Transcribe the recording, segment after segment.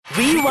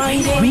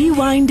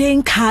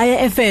Rewinding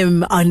Kaya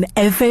FM on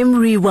FM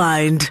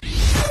Rewind.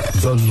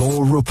 The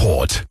Law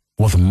Report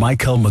with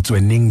Michael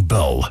Motwening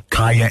Bill,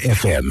 Kaya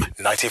FM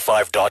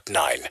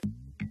 95.9.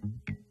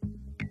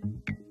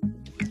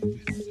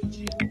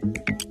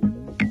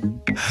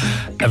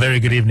 A very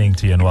good evening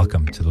to you and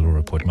welcome to the Law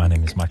Report. My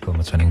name is Michael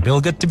Motwening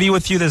Bill. Good to be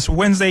with you this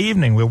Wednesday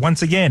evening where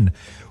once again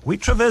we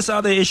traverse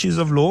other issues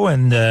of law.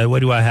 And what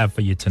do I have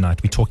for you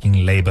tonight? We're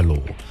talking labor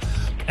law.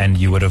 And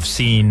you would have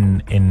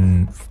seen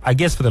in, I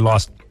guess, for the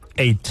last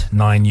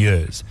 8-9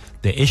 years,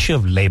 the issue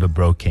of labor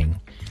broking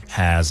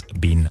has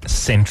been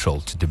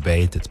central to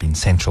debate. It's been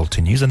central to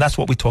news. And that's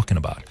what we're talking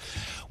about.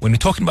 When we're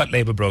talking about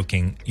labor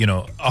broking, you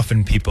know,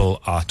 often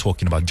people are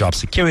talking about job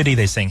security.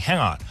 They're saying, hang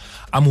on,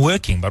 I'm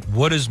working, but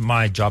what is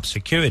my job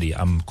security?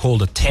 I'm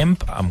called a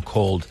temp. I'm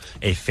called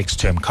a fixed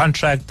term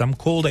contract. I'm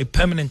called a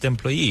permanent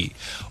employee.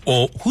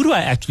 Or who do I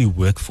actually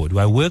work for? Do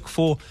I work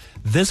for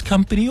this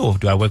company or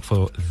do I work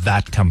for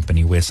that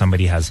company where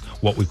somebody has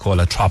what we call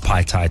a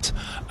tripartite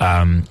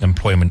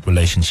employment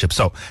relationship?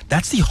 So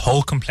that's the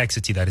whole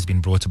complexity that has been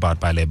brought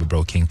about by labor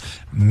broking.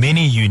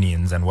 Many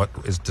unions and what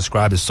is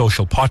described as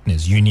social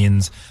partners,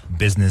 unions,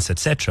 business,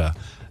 etc.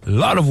 A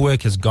lot of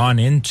work has gone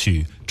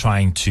into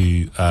trying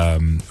to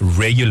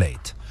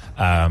regulate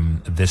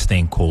this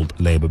thing called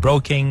labor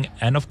broking.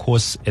 And of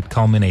course, it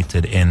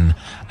culminated in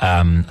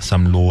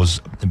some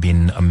laws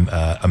being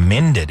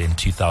amended in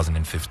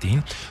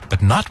 2015.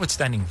 But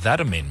notwithstanding that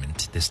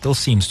amendment, there still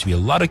seems to be a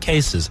lot of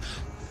cases.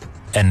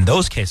 And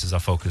those cases are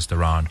focused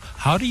around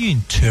how do you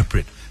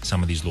interpret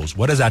some of these laws?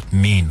 What does that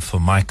mean for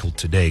Michael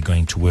today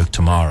going to work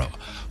tomorrow?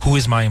 Who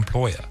is my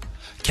employer?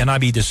 Can I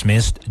be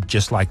dismissed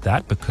just like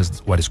that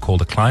because what is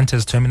called a client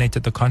has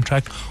terminated the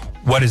contract?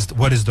 What is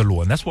the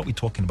law? And that's what we're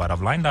talking about.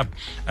 I've lined up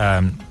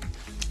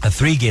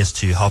 3 guests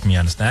to help me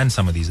understand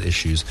some of these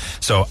issues.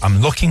 So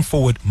I'm looking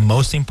forward,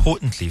 most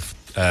importantly,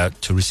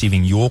 to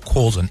receiving your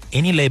calls on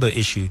any labor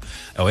issue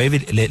or every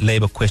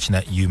labor question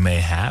that you may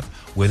have,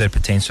 whether it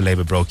pertains to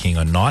labor broking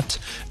or not.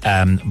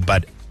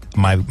 But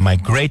my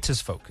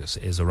greatest focus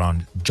is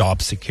around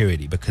job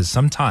security, because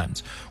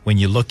sometimes when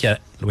you're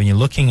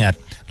looking at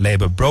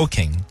labor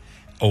broking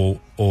or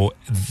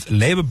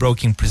labor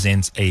broking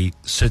presents a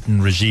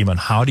certain regime on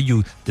how do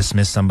you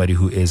dismiss somebody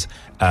who is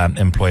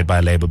employed by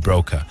a labor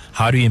broker?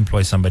 How do you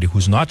employ somebody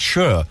who's not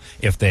sure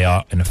if they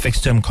are in a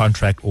fixed term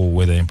contract or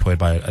whether employed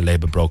by a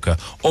labor broker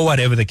or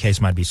whatever the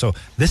case might be? So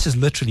this is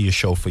literally a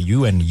show for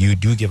you, and you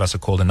do give us a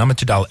call. The number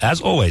to dial,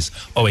 as always,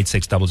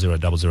 086 00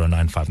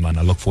 959.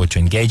 I look forward to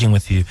engaging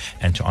with you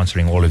and to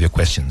answering all of your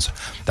questions.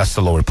 That's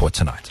the Law Report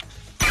tonight.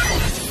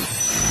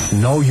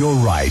 Know your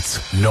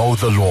rights, know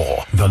the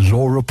law. The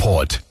Law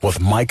Report with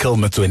Michael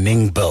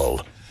Motwening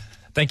Bill.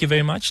 Thank you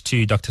very much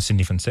to Dr.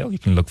 Cindy Van Zyl. You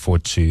can look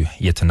forward to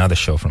yet another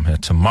show from her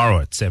tomorrow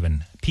at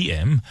 7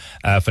 p.m.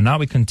 For now,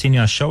 we continue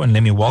our show, and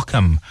let me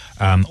welcome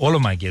all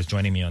of my guests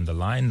joining me on the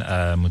line.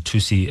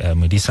 Mutusi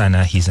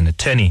Mudisana, he's an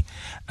attorney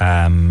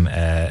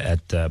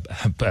at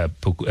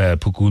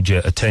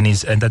Pukuja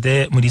Attorneys. And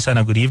Dade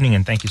Mudisana, good evening,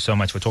 and thank you so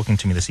much for talking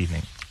to me this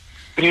evening.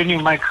 Good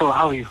evening, Michael.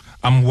 How are you?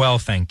 I'm well,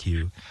 thank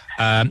you.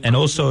 And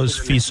also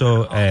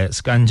Sfiso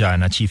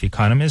Skanja, Chief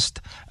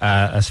Economist.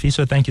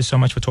 Sfiso, thank you so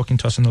much for talking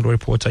to us on the Law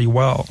Report. Are you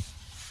well?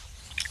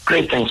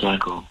 Great, thanks,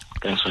 Michael.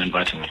 Thanks for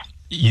inviting me.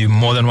 You're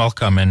more than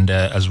welcome, and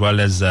as well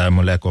as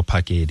Moleko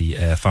Pakedi,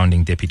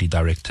 founding Deputy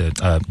Director,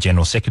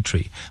 General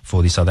Secretary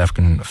for the South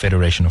African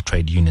Federation of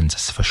Trade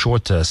Unions, for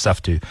short,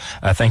 SAFTU.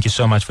 Thank you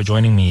so much for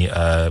joining me,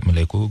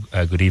 Moleko.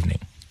 Good evening.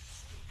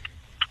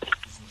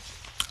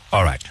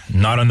 All right,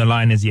 not on the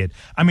line as yet.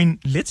 I mean,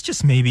 let's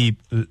just maybe,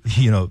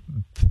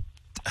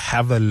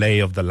 have a lay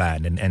of the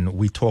land, and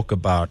we talk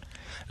about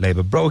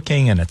labor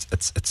broking, and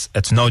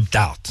it's no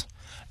doubt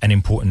an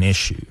important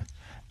issue,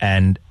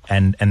 and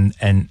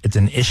it's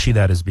an issue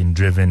that has been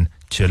driven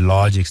to a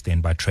large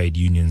extent by trade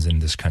unions in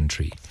this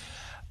country.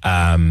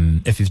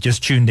 If you've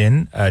just tuned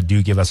in,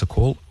 do give us a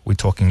call. We're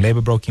talking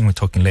labor broking, we're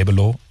talking labor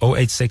law,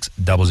 086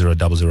 00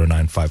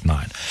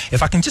 959.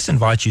 If I can just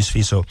invite you,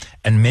 Sfiso,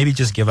 and maybe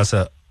just give us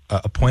a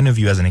point of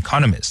view as an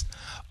economist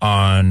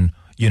on,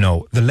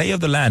 the lay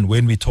of the land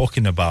when we're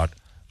talking about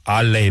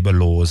our labor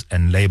laws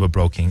and labor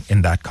broking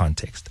in that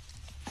context.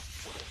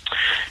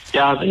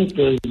 Yeah, I think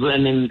there's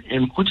an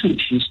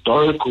important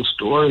historical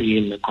story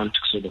in the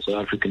context of the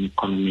South African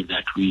economy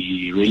that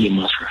we really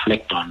must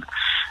reflect on.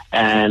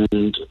 And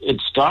it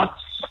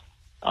starts,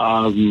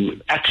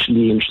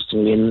 actually,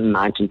 interestingly, in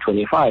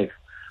 1925,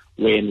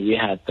 when we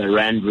had the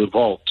Rand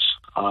Revolt.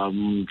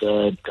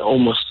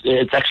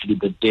 It's actually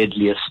the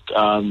deadliest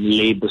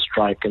labor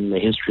strike in the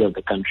history of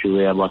the country,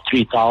 where about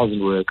 3,000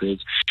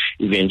 workers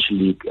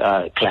eventually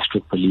clashed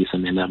with police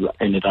and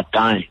ended up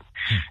dying.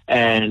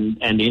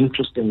 And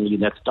interestingly,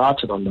 that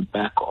started on the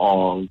back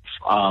of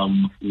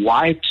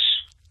white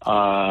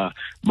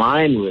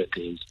mine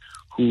workers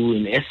who,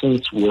 in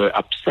essence, were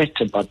upset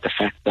about the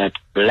fact that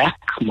black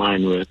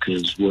mine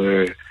workers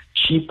were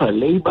cheaper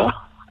labor.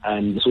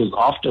 And this was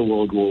after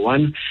World War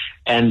I.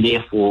 and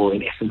therefore,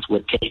 in essence,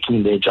 were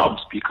taking their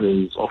jobs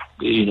because of,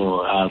 in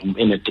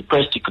a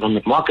depressed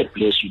economic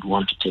marketplace, you'd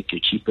want to take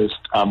your cheapest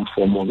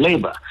form of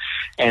labor.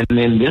 And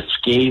then this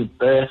gave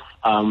birth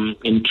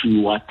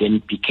into what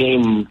then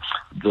became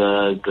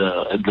the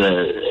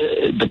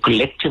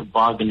collective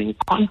bargaining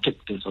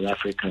context in South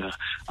Africa,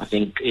 I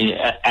think,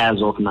 as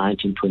of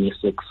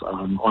 1926,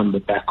 on the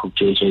back of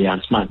J.J.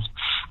 Jan Smuts.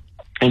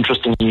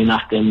 Interestingly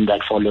enough, then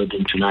that followed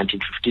into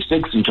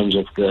 1956 in terms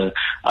of the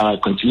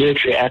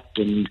Conciliatory Act,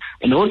 and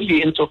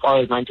only insofar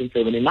as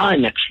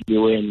 1979, actually,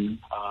 when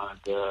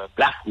the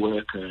black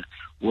worker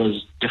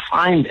was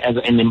defined as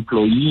an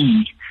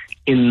employee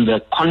in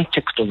the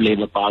context of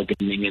labor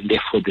bargaining, and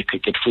therefore they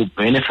could get full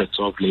benefits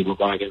of labor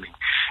bargaining.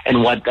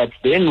 And what that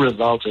then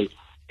resulted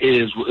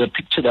is a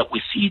picture that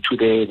we see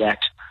today, that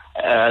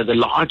the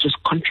largest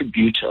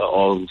contributor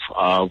of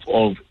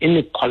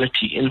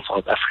inequality in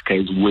South Africa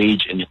is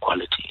wage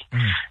inequality.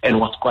 And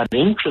what's quite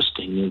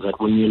interesting is that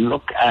when you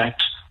look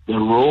at the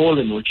role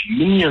in which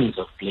unions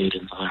have played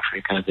in South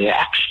Africa, they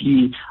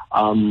actually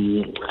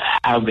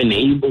have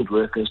enabled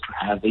workers to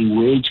have a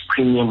wage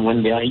premium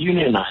when they are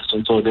unionized.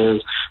 And so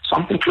there's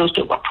something close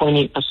to about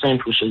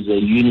 20%, which is a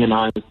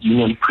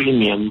union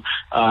premium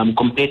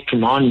compared to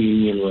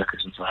non-union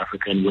workers in South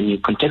Africa. And when you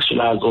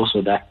contextualize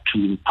also that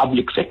to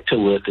public sector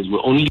workers,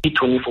 where only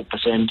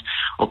 24%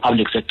 of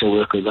public sector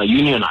workers are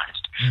unionized,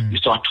 you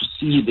start to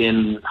see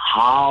then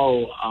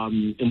how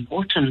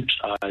important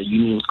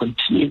unions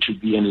continue to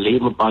be, and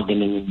labor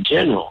bargaining in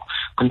general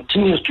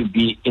continues to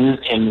be in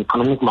an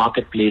economic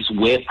marketplace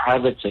where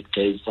private sector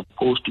is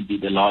supposed to be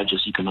the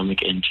largest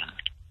economic engine.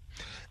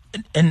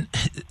 And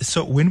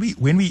so when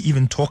we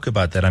even talk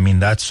about that, I mean,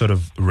 that's sort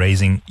of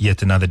raising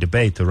yet another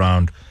debate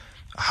around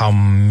how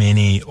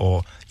many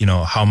or,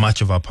 how much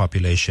of our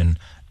population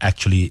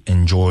actually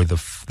enjoy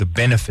the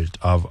benefit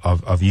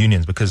of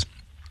unions, because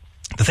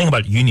the thing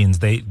about unions,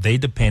 they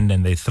depend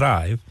and they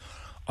thrive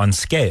on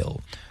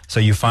scale. So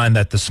you find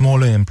that the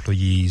smaller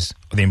employees,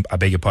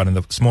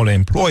 the smaller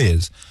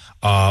employers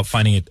are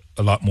finding it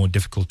a lot more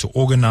difficult to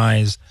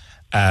organize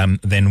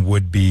than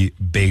would be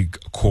big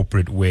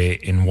corporate, where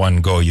in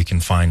one go you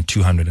can find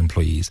 200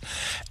 employees.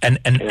 And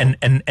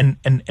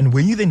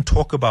when you then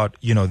talk about,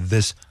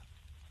 this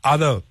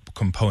other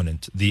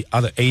component, the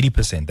other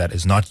 80% that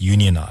is not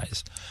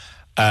unionized,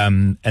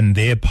 and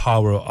their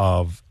power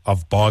of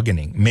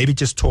bargaining. Maybe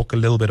just talk a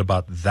little bit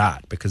about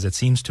that, because it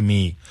seems to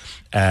me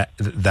that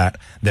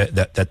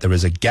there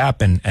is a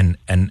gap,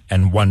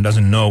 and one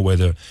doesn't know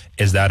whether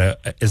is that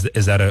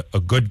a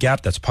good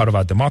gap that's part of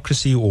our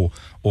democracy, or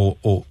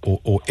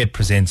it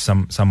presents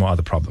some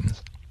other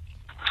problems.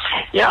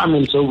 Yeah, I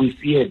mean, so we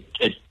see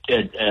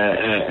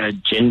a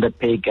gender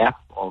pay gap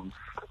of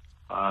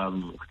I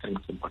think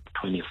it's about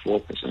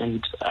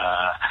 24%.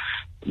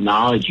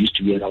 Now it used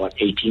to be at about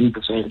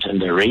 18%,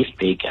 and the race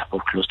pay gap of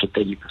close to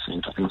 30%.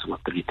 I think it's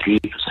about 33%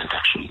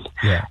 actually.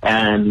 Yeah.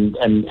 And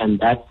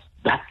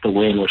that's the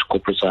way in which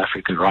corporate South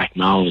Africa right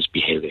now is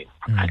behaving.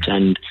 Right?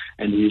 And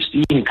we've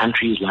seen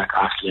countries like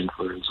Iceland,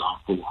 for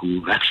example,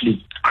 who've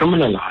actually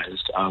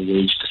criminalized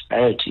wage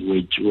disparity,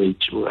 wage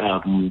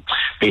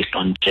based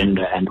on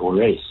gender and or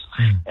race.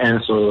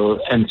 And so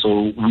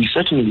we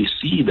certainly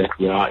see that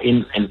we are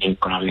in an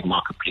economic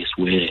marketplace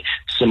where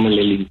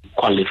similarly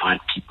qualified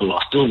people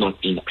are still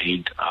not being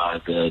paid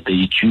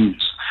the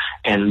dues.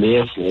 And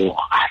therefore,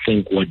 I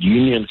think what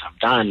unions have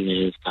done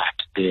is that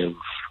they've,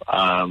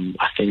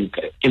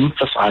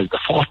 emphasized the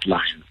fault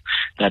lines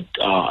that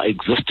are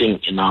existing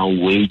in our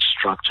wage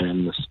structure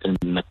in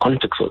the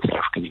context of the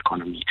African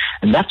economy.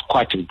 And that's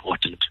quite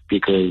important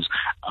because,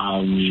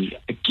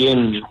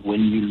 again,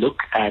 when you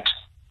look at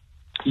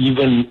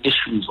even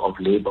issues of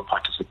labor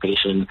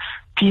participation,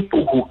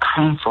 people who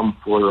come from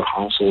poorer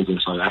households in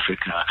South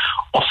Africa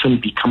often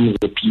become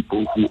the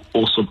people who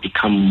also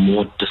become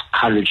more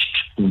discouraged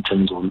in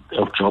terms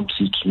of job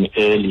seeking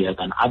earlier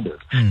than others.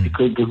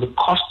 Because there's a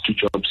cost to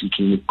job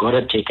seeking. You've got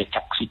to take a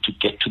taxi to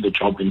get to the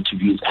job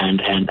interviews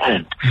and.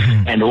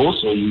 And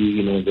also,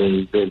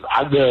 there's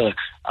other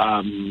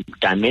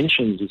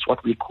dimensions. It's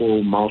what we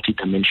call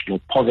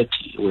multidimensional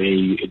poverty, where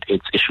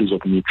it's issues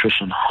of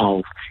nutrition,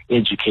 health,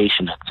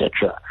 education,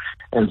 etc.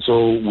 And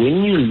so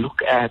when you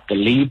look at the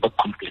labor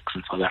complex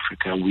in South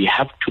Africa, we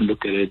have to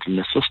look at it in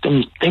a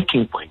systems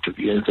thinking point of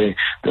view and say,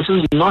 this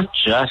is not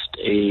just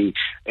a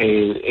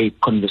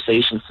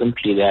conversation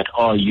simply that,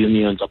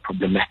 unions are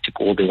problematic,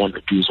 all they want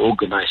to do is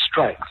organize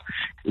strikes.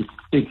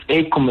 It's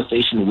a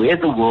conversation where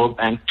the World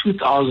Bank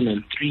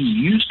 2003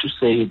 used to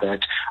say that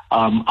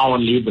our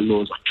labor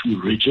laws are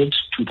too rigid.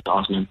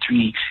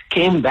 2003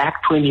 came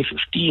back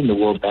 2015, the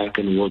World Bank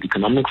and the World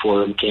Economic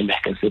Forum came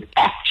back and said,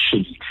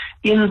 actually,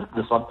 in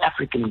the South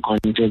African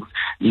context,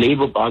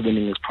 labor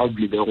bargaining is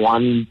probably the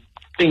one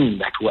thing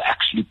that will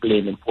actually play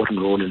an important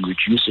role in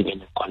reducing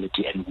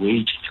inequality and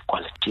wage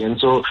inequality. And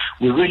so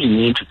we really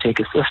need to take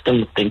a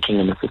systems thinking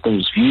and a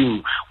systems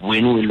view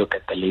when we look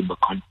at the labor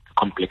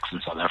complex in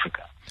South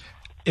Africa.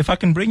 If I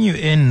can bring you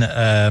in,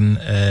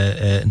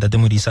 Ndate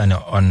Modisane,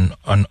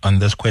 on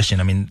this question,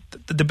 I mean,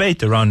 the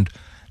debate around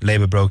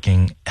labor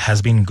broking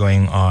has been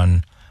going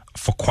on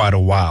for quite a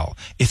while.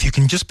 If you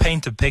can just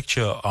paint a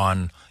picture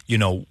on,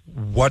 when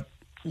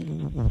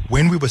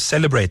we were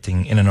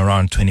celebrating in and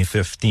around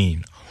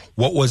 2015,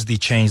 what was the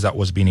change that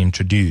was being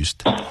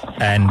introduced?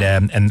 And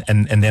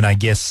then I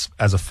guess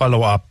as a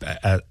follow-up,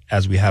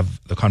 as we have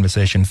the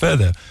conversation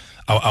further,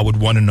 I would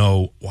want to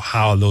know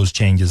how those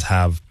changes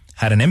have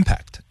had an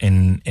impact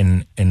in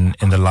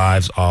the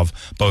lives of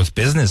both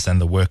business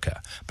and the worker.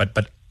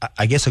 But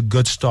I guess a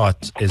good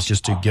start is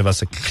just to give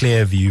us a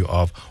clear view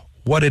of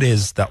what it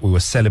is that we were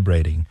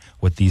celebrating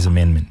with these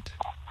amendments.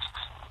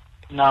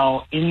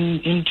 Now, in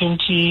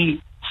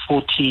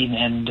 2014,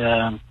 and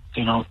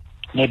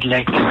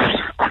NEDLAC,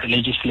 the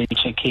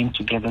legislature came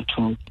together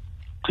to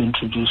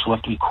introduce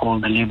what we call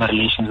the Labour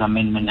Relations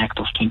Amendment Act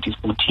of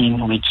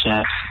 2014, which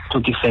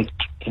took effect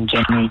in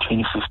January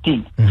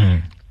 2015.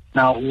 Mm-hmm.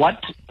 Now,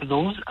 what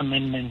those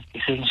amendments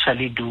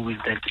essentially do is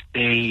that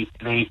they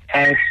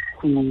add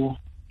to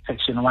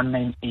Section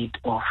 198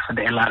 of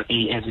the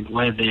LRA, as it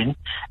were then.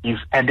 They've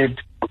added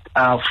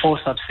 4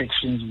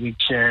 subsections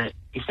which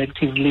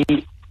effectively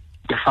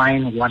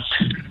define what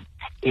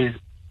is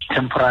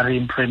temporary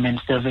employment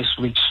service,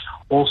 which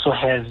also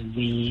has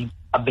the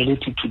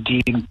ability to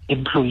deem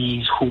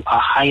employees who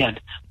are hired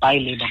by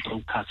labor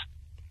brokers,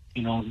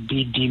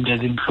 be deemed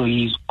as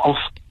employees of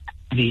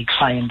the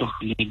client of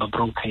the labor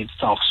broker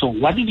itself. So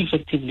what it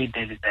effectively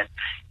did is that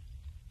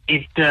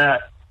it,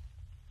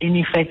 in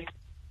effect,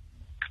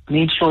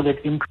 made sure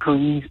that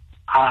employees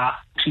are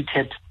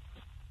treated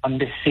on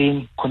the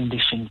same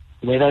conditions,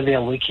 whether they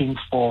are working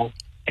for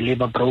a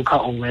labor broker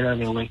or whether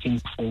they're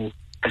working for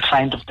the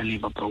client of the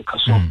labor broker.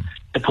 So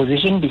the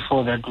position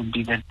before that would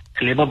be that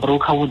the labor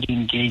broker would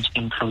engage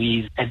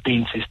employees at the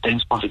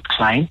insistence of its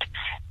client,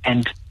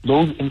 and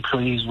those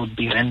employees would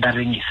be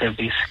rendering a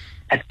service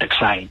at the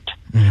client.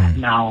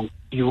 Now,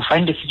 you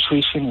find a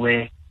situation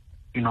where,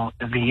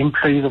 the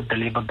employees of the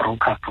labor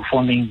broker are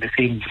performing the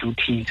same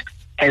duties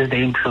as the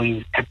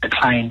employees at the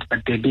client,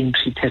 but they're being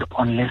treated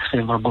on less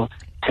favorable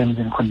terms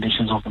and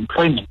conditions of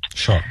employment.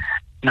 Sure.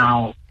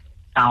 Now,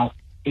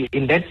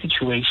 in that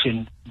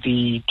situation,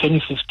 the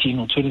 2015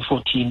 or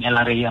 2014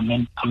 LRA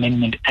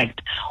Amendment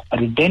Act,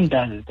 what it then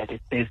does is that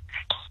it says,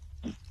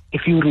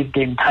 if you read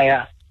the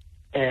entire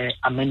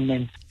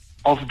amendments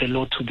of the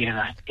law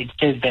together, it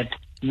says that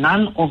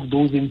none of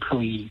those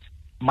employees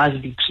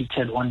must be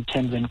treated on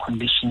terms and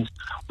conditions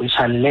which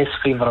are less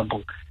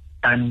favorable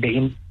than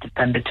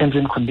the terms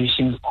and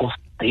conditions of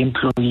the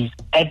employees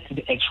at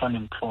the actual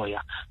employer.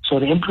 So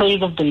the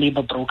employees of the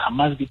labor broker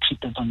must be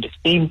treated on the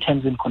same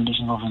terms and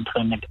conditions of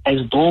employment as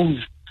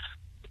those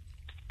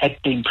at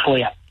the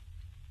employer,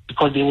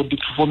 because they would be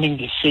performing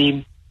the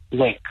same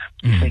work,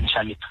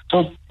 essentially.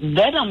 So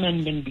that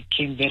amendment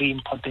became very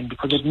important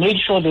because it made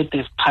sure that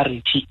there's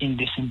parity in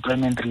this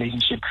employment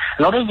relationship.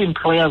 A lot of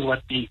employers,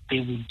 what they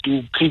would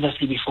do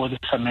previously before this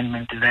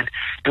amendment is that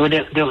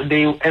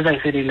they as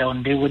I said earlier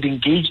on, they would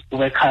engage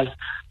workers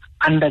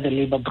under the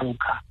labor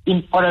broker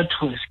in order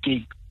to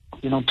escape,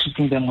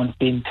 treating them on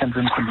same terms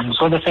and conditions.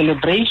 So the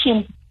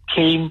celebration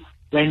came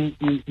when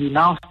we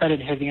now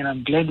started having, and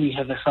I'm glad we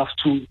have a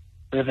SAF2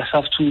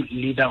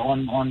 leader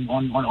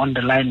on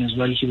the line as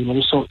well. He will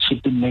also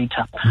chip in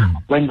later.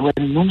 When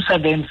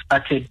NUMSA then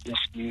started,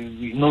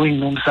 knowing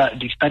NUMSA,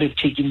 they started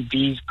taking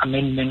these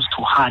amendments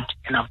to heart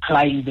and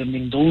applying them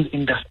in those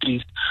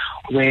industries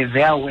where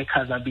their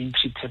workers are being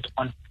treated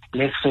on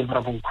less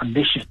favorable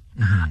conditions,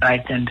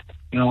 right? And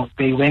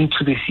they went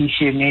to the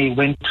CCMA,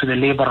 went to the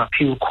Labour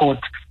Appeal Court,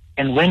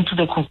 and went to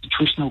the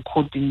Constitutional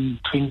Court in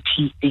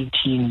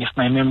 2018, if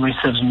my memory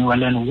serves me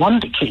well, and won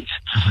the case.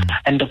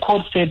 And the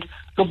court said,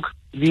 look,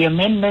 the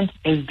amendments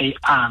as they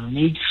are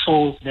made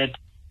sure that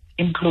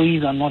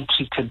employees are not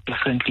treated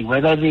differently,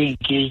 whether they're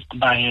engaged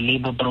by a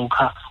labor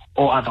broker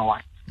or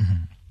otherwise.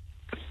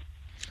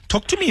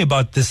 Talk to me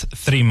about this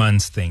 3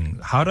 months thing.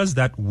 How does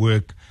that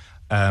work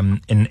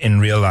in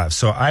real life?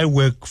 So I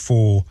work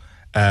for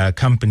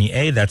company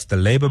A, that's the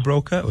labor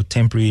broker or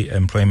temporary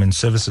employment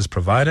services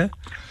provider,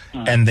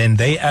 and then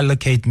they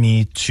allocate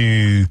me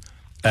to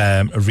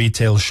a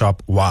retail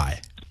shop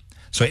Y.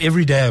 So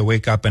every day I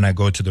wake up and I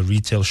go to the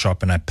retail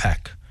shop and I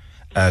pack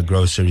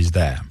groceries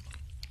there.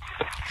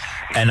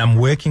 And I'm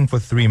working for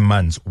 3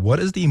 months. What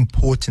is the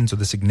importance or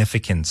the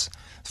significance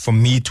for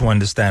me to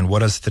understand what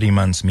does 3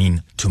 months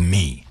mean to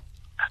me?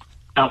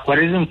 Now, what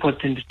is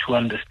important to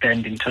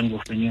understand in terms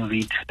of when you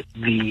read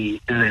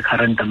the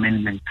current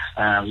amendments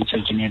which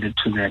originated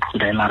to the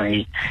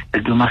LRA,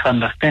 that you must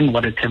understand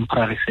what a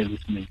temporary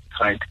service means,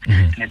 right?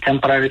 And a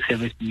temporary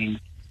service means,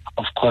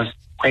 of course,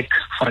 work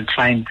for a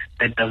client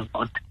that does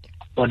not,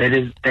 or that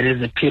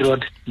is a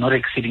period not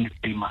exceeding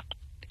 3 months.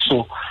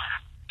 So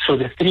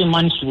the 3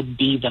 months would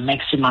be the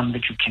maximum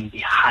that you can be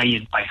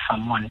hired by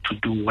someone to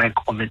do work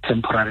of a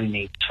temporary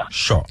nature.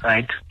 Sure.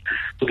 Right?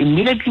 So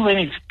immediately when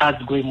it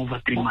starts going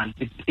over 3 months,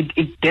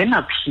 it then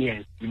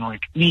appears, at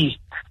least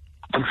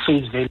on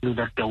face value,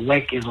 that the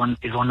work is on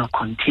a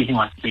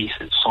continuous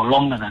basis, so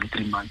longer than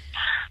 3 months.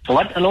 So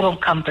what a lot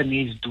of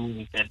companies do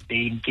is that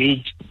they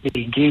engage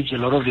a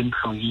lot of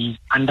employees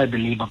under the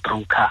labor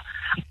broker,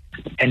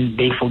 and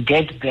they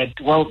forget that,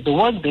 well, the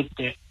work that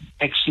they're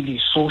actually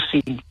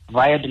sourcing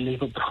via the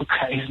labor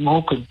broker is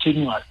more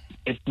continuous.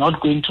 It's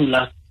not going to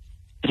last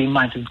 3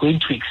 months. It's going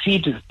to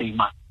exceed the 3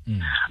 months,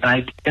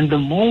 right? And the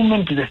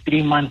moment the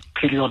 3-month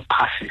period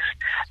passes,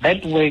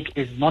 that work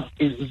is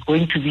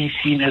going to be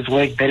seen as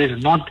work that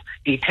is not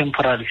a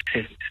temporary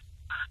service,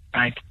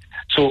 right?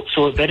 So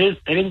there is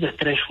the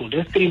threshold.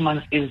 This 3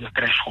 months is the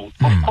threshold.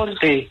 Of course,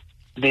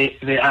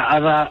 there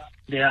are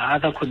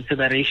other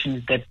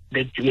considerations that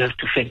we have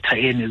to factor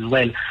in as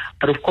well.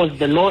 But of course,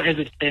 the law as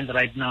it stands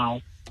right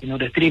now,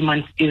 the 3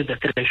 months is the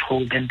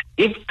threshold. And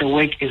if the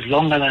work is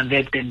longer than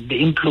that, then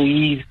the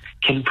employees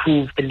can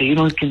prove, and the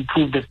unions can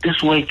prove that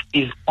this work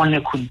is on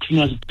a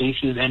continuous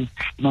basis, and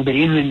there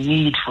is a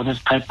need for this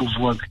type of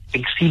work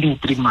exceeding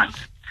 3 months.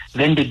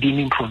 Then the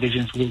deeming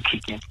provisions will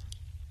kick in.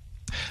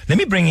 Let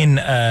me bring in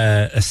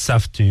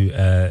Saftu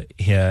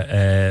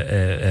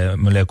here,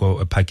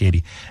 Moleko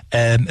Pakedi.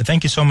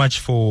 Thank you so much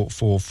for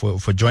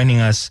joining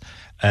us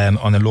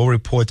on the Law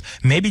Report.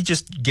 Maybe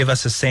just give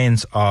us a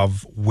sense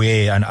of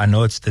where, and I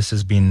know this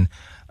has been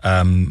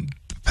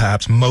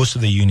perhaps most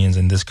of the unions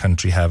in this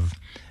country have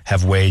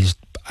waged,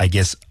 I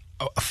guess,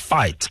 a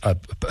fight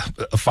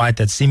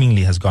that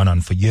seemingly has gone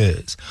on for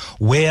years.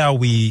 Where are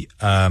we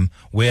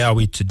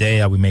today?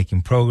 Are we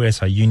making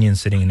progress? Are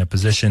unions sitting in a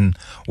position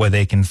where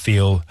they can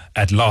feel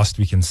at last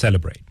we can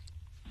celebrate?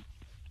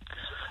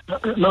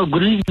 No,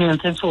 good evening,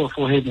 and thanks for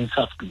having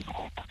us.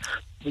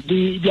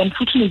 The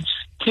unfortunate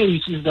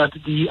case is that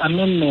the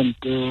amendment,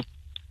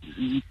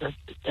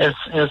 as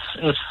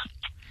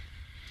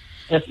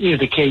is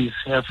the case,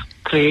 have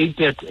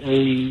created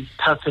a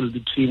tussle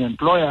between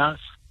employers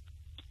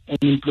and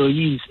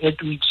employees,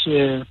 at which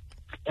an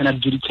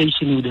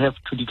adjudication would have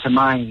to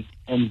determine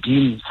and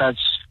deem such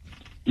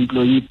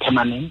employee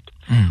permanent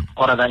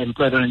or rather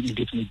employed on an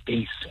indefinite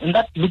basis. And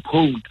that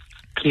loophole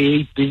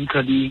creates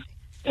basically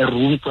a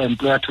room for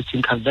employer to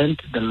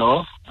circumvent the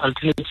law,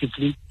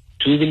 alternatively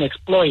to even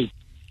exploit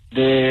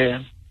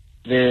the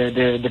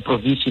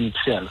provision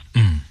itself.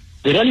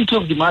 The reality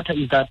of the matter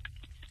is that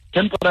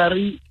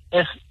temporary,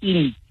 as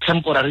in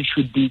temporary,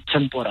 should be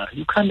temporary.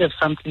 You can't have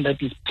something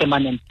that is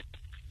permanent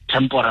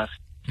temporary.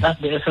 That's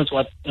the essence of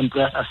what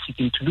employers are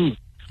seeking to do.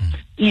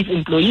 If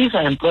employees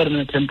are employed on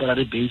a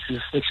temporary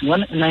basis, Section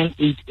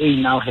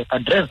 198A now has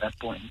addressed that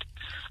point.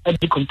 At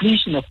the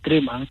completion of 3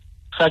 months,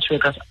 such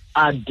workers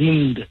are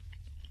deemed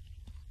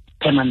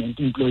permanent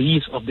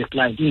employees of the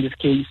client, in this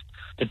case,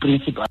 the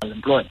principal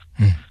employer.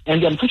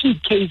 And the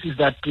unfortunate case is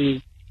that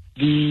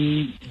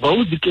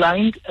both the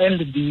client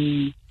and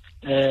the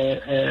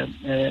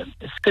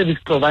service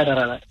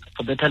provider,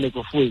 for better lack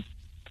of word,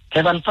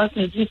 have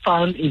unfortunately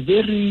found a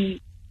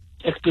very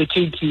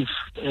exploitative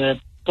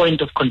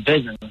point of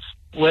convergence,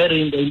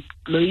 wherein the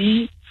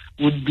employee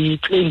would be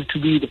claimed to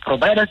be the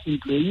provider's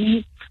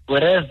employee,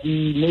 whereas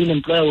the main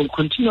employer will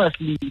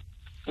continuously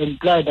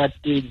imply that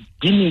the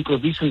deeming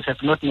provisions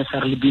have not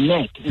necessarily been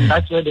met. And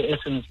that's where the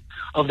essence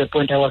of the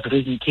point I was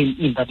raising came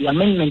in, that the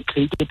amendment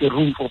created a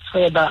room for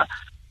further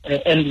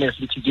endless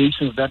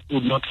litigations that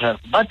would not have.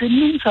 But the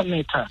NIMSA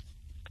matter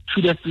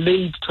should have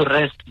laid to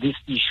rest this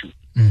issue.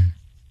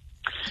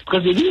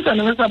 Because the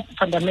NIMSA matter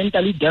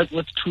fundamentally dealt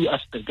with two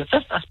aspects. The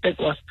first aspect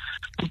was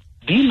to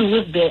deal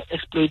with the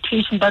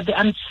exploitation, but the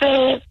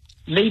unfair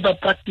labor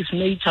practice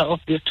nature of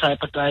this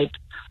tripartite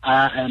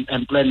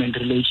employment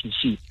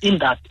relationship, in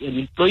that an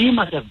employee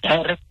must have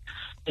direct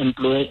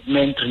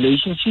employment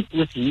relationship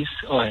with his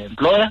or her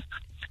employer.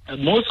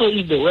 More so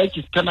if the work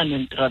is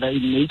permanent, rather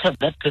in nature,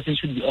 that person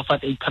should be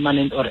offered a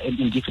permanent or an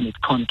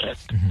indefinite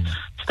contract.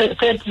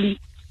 Thirdly,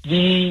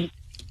 the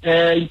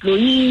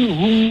employee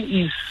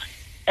who is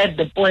at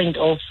the point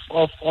of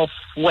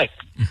work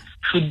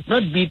should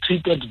not be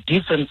treated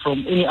different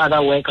from any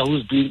other worker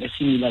who's doing a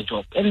similar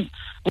job. And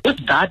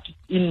with that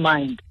in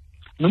mind,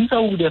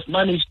 NUMSA would have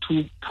managed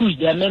to push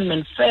the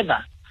amendment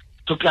further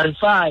to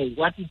clarify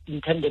what its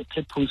intended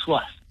purpose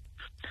was.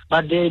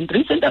 But the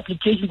recent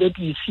application that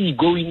we see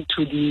going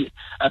to the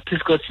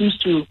appeals court seems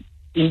to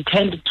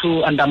intend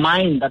to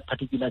undermine that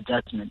particular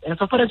judgment. And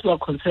so far as we are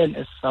concerned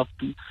as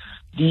SAFTU,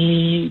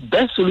 the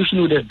best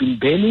solution would have been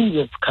banning. We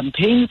have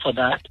campaigned for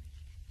that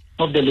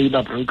of the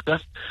labor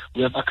brokers.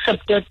 We have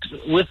accepted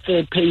with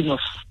the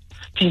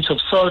pinch of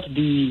salt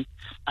the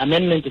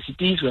amendment as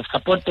it is. We have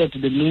supported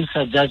the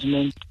NUMSA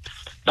judgment.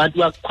 But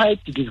we are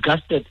quite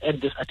disgusted at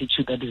this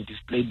attitude that is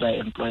displayed by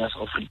employers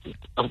of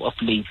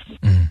late.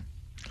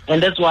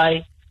 And that's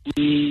why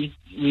we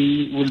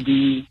will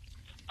be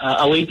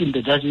awaiting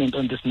the judgment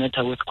on this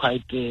matter with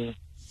quite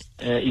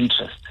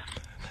interest.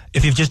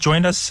 If you've just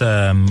joined us,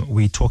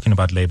 we're talking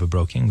about labor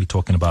broking. We're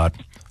talking about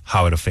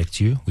how it affects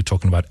you. We're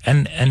talking about,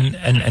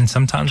 and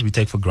sometimes we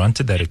take for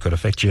granted that it could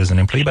affect you as an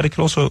employee, but it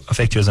could also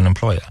affect you as an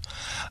employer.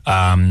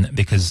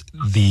 Because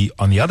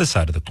on the other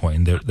side of the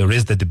coin, there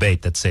is the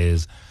debate that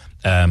says,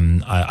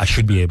 I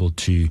should be able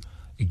to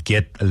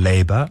get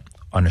labor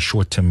on a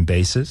short-term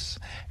basis.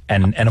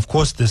 And of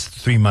course, this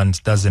 3 months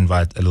does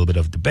invite a little bit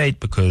of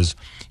debate because,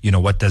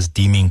 what does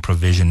deeming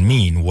provision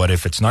mean? What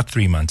if it's not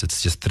 3 months?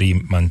 It's just 3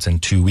 months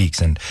and 2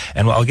 weeks. And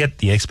I'll get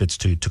the experts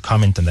to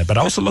comment on that. But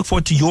I also look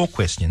forward to your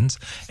questions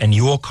and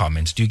your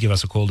comments. Do give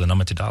us a call. The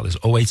number to dial is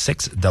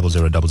 086 00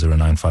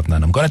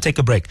 00959. I'm going to take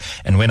a break.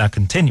 And when I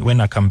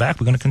come back,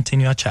 we're going to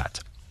continue our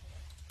chat.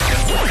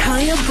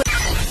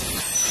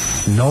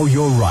 Know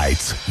your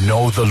rights,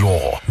 know the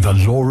law. The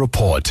Law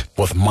Report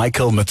with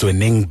Michael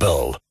Motsoeneng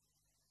Bill.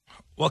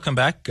 Welcome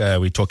back.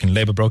 We're talking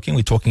labor broking.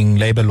 We're talking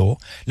labor law.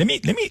 Let me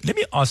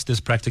ask this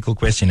practical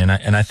question,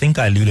 and I think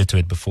I alluded to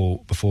it before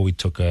we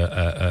took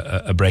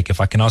a break.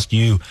 If I can ask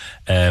you,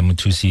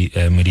 Muthusi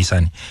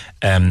Murisani,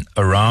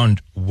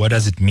 around what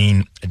does it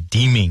mean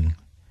deeming?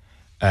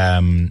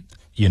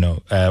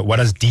 What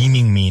does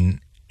deeming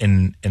mean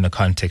in the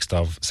context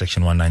of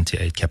Section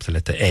 198, capital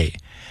letter A,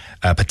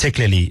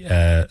 particularly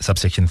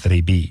subsection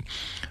 3B?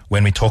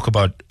 When we talk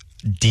about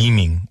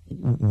deeming,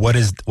 what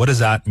does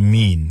that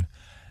mean?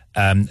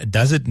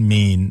 Does it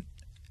mean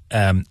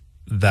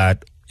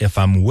that if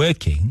I'm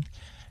working,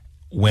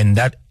 when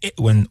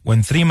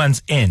 3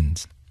 months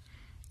ends,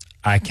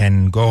 I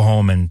can go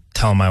home and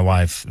tell my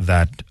wife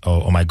that,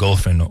 or my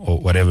girlfriend, or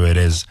whatever it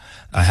is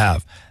I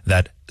have,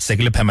 that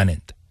segule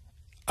permanent,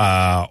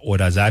 or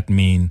does that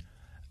mean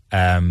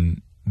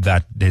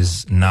that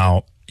there's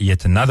now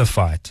yet another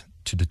fight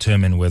to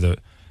determine whether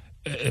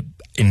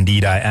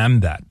indeed I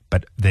am that?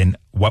 But then,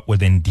 what would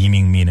then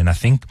deeming mean? And I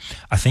think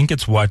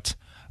it's what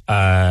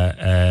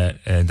that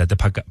the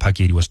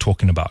Pakedi was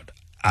talking about.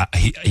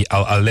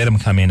 I'll let him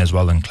come in as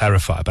well and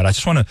clarify. But I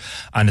just want to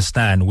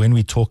understand, when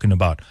we're talking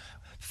about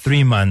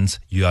 3 months,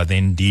 you are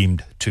then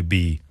deemed to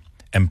be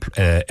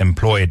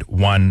employed,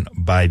 one,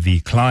 by the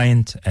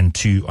client, and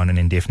two, on an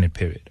indefinite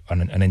period,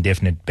 on an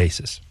indefinite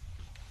basis.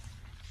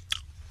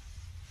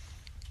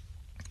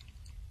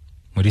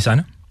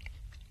 Murisana?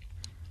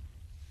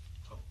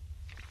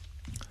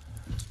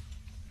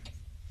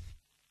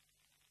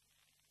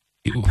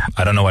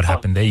 I don't know what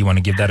happened there. You want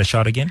to give that a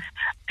shot again?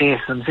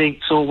 Yes, I'm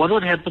saying, so what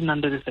would happen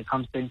under the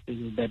circumstances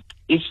is that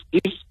if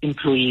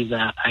employees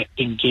are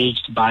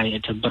engaged by a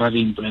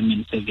temporary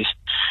employment service,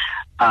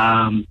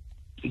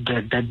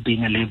 that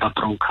being a labor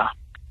broker,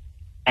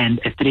 and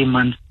a 3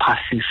 month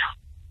passes,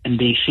 and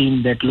they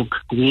think that, look,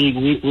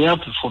 we are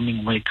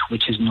performing work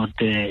which is not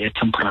a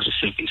temporary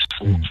service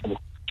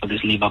for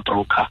this labor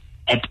broker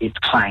at its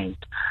client,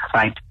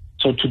 right?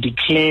 So to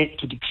declare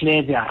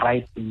their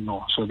rights in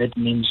law, so that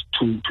means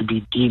to be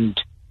deemed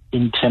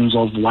in terms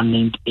of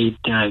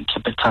 198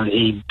 capital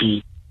A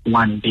B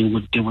 1, they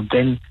would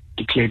then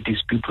declare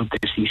dispute with the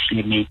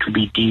CCMA to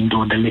be deemed,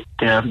 or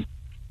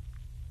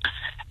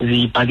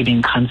the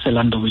bargaining council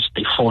under which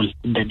they fall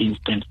in that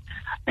instance,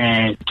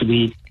 to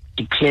be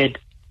declared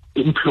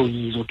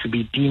employees or to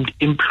be deemed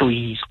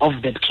employees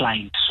of that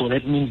client. So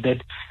that means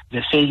that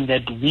they're saying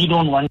that we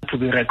don't want to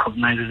be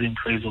recognized as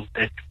employees of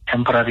the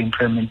temporary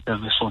employment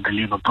service or the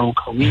labor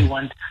broker. We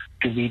want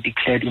to be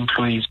declared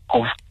employees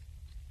of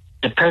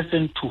the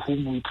person to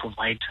whom we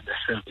provide the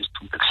service,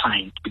 to the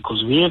client,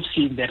 because we have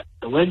seen that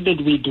the work that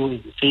we do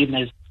is the same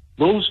as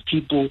those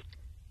people,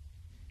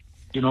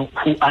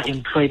 who are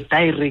employed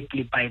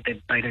directly by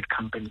that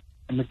company.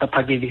 And Mr.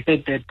 Pakedi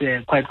said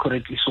that quite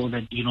correctly, so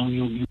that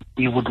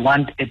we would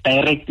want a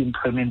direct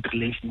employment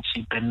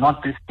relationship and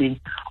not this thing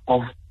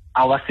of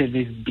our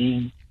service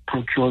being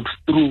procured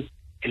through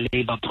a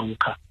labor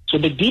broker. So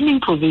the deeming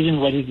provision,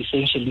 what it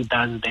essentially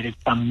does is that it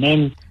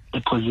amends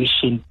the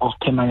position of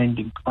permanent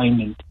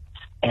employment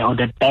or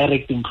the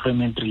direct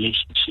employment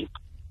relationship,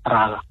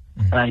 rather,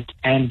 right?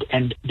 And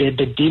the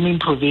deeming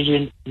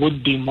provision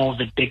would be more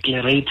the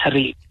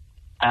declaratory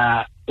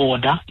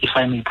order, if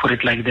I may put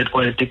it like that,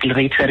 or a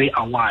declaratory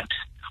award,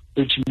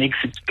 which makes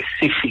it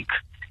specific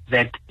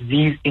that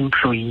these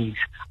employees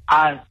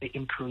are the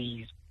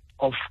employees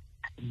of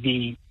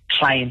the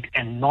client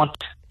and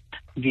not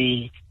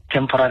the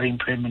temporary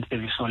employment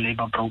service or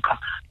labor broker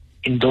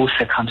in those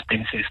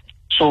circumstances.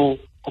 So,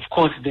 of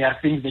course, there are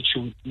things that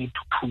you need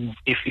to prove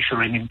if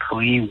you're an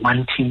employee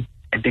wanting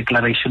a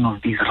declaration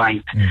of these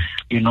rights,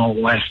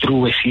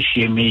 through a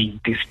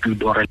CCMA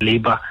dispute or a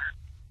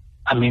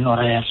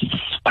or a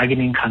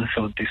bargaining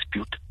council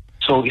dispute.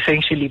 So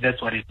essentially,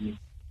 that's what it means.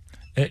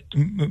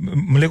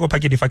 Muleko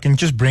Pakedi, if I can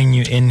just bring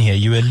you in here,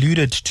 you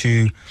alluded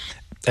to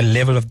a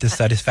level of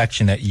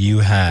dissatisfaction that you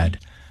had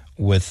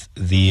with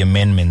the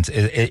amendments.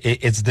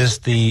 Is this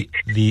the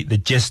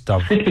gist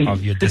of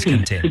your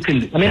discontent?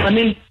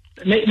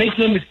 Make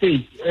no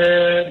mistake.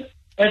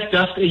 As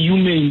just a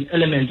human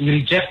element, we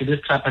reject this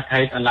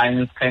tripartite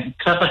alliance,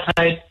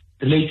 tripartite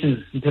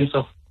relations in terms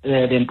of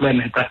the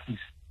employment practice.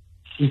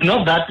 It's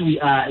not that we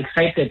are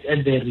excited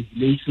at the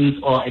regulations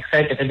or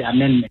excited at the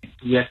amendment.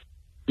 We have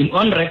been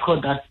on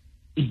record that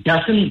it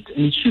doesn't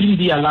and it shouldn't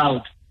be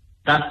allowed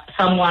that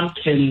someone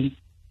can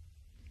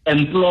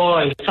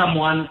employ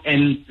someone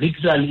and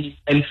literally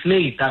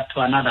enslave that to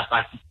another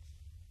party.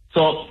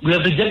 So we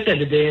have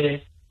rejected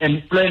the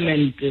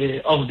employment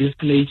of this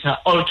nature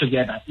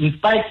altogether, in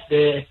spite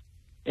the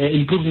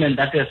improvement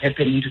that has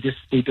happened into this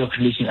state of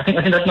relations. I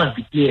think that must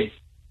be clear.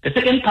 The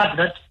second part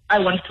that I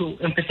want to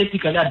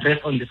emphatically address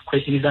on this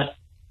question is that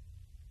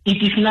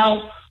it is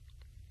now,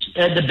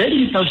 the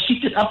burden is now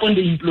shifted upon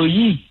the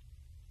employee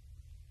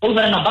over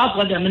and above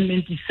what the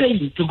amendment is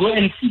saying, to go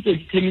and seek a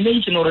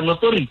determination or an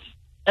authority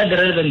at the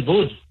relevant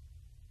body.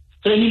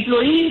 So an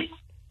employee,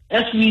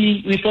 as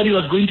we thought it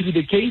was going to be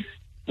the case,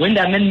 when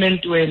the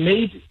amendment were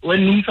made, when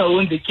NUMSA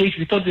won the case,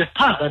 we thought we had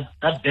passed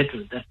that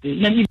battle. That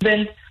in an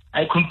event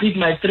I complete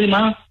my 3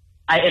 months,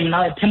 I am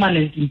now a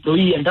permanent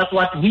employee, and that's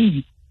what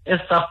we as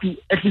staff to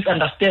at least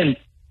understand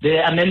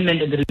the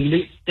amendment and the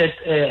related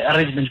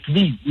arrangement to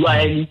be. You are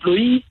an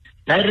employee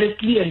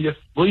directly, and you're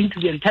going to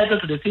be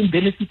entitled to the same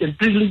benefits and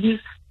privileges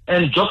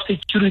and job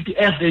security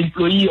as the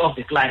employee of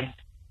the client.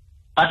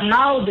 But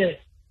now the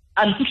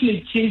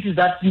unfortunate change is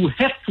that you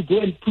have to go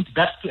and put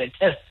that to a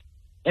test.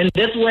 And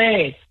that's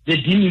where the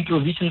deeming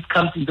provisions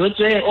comes in. That's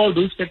where all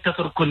those factors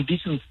or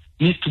conditions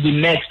need to be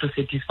met to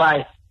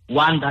satisfy,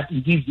 one, that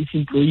indeed this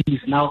employee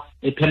is now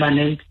a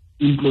permanent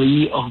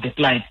employee of the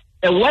client.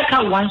 A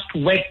worker wants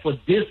to work for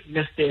this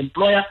Mr.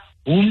 Employer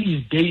whom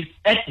is based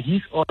at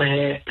his or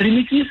her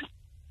premises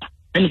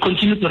and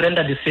continue to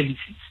render the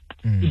services.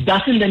 It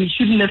doesn't, and it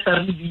shouldn't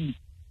necessarily be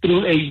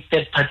through a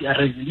third-party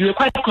arrangement. You were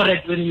quite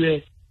correct when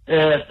you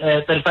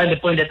were clarifying the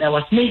point that I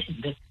was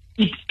making, that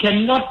it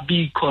cannot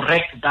be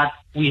correct that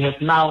we have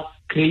now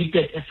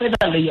created a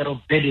further layer of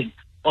burden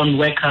on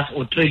workers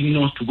or trade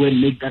unions to go and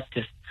make that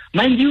test.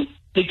 Mind you,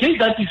 the case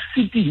that is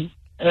sitting,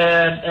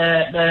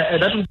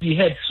 that will be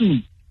heard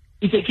soon,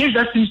 it's a case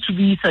that seems to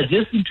be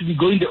suggesting to be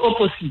going the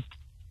opposite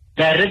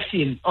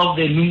direction of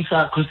the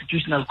NUMSA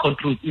constitutional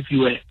court route, if you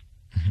will.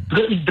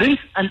 Because it brings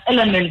an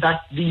element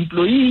that the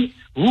employee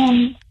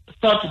who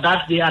thought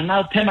that they are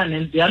now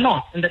permanent, they are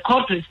not. And the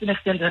court, to some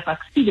extent, has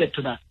acceded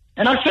to that.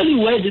 And I'll tell you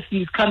where this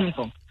thing is coming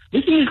from.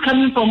 This thing is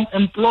coming from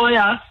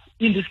employers,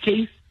 in this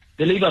case,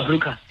 the labor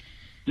brokers,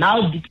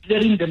 now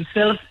declaring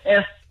themselves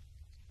as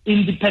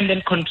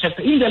independent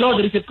contractors. In the law,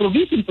 there is a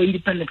provision for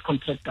independent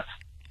contractors,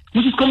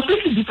 which is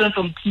completely different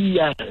from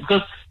TER,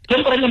 because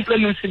temporary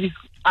employment services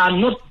are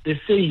not the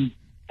same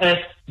as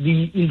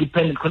the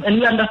independent. And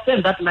we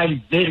understand that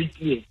line very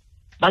clear.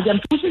 But the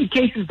unfortunate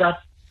case is that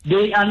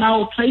they are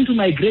now trying to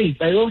migrate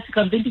by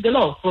circumventing the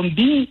law from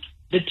being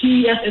the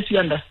TES as you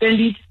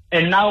understand it,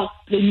 and now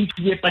claiming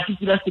to be a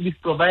particular service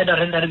provider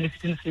rendering a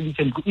certain service.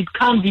 And it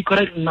can't be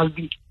correct and must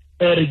be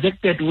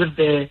rejected with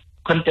the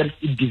content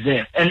it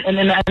deserves.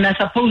 And I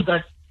suppose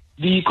that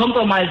the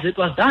compromise that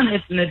was done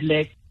at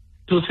NEDLEC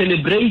to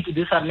celebrate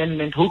this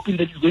amendment, hoping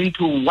that it's going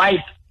to wipe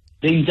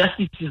the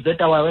injustices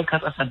that our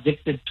workers are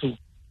subjected to,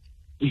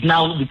 is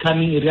now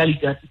becoming a reality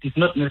that it is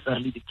not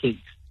necessarily the case.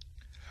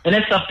 And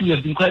as such, we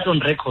have been quite on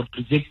record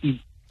rejecting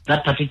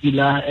that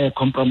particular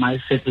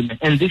compromise settlement.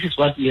 And this is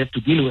what we have to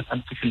deal with,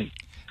 unfortunately.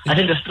 I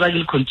think the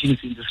struggle continues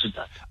in this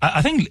regard.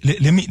 I think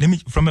let me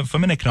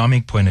from an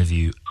economic point of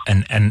view,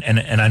 and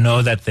I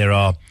know that there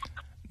are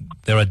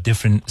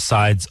different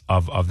sides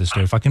of the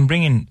story. If I can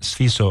bring in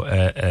Sfiso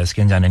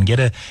Skenjan and get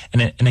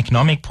an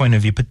economic point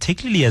of view,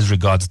 particularly as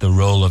regards the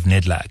role of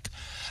NEDLAC,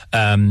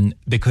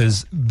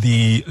 because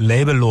the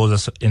labor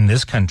laws in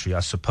this country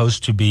are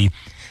supposed to be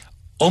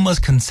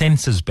almost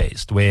consensus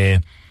based, where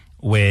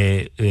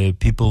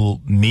people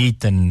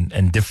meet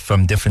and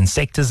from different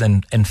sectors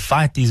and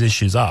fight these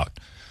issues out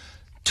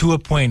to a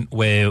point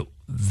where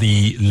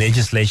the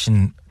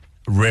legislation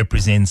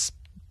represents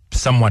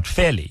somewhat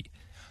fairly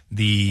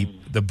the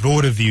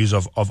broader views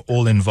of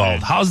all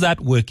involved. How's that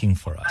working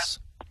for us?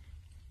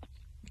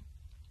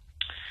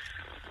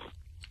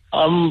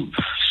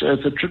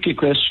 It's a tricky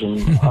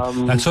question.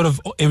 And sort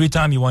of every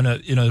time you want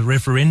to,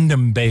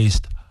 referendum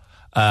based,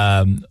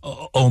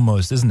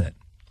 almost, isn't it?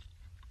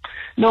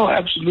 No,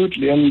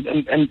 absolutely,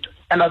 and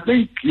I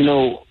think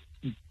the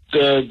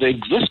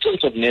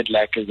existence of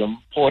NEDLAC is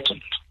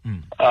important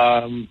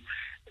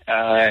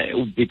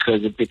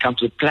because it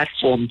becomes a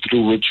platform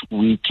through which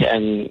we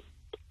can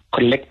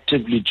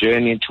collectively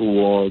journey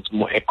towards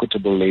more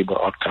equitable labor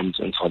outcomes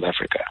in South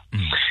Africa.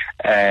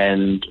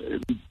 And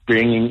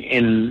bringing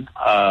in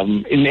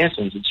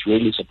essence, it's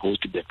really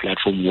supposed to be a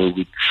platform where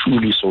we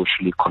truly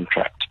socially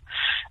contract.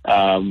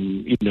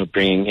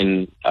 Bringing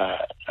in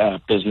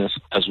business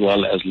as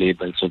well as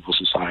labor and civil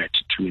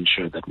society to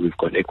ensure that we've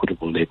got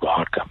equitable labor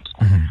outcomes.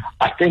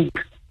 I think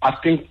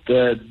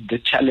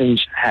the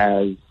challenge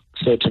has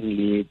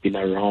certainly been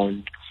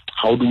around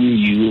how do we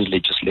use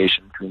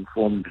legislation to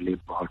inform the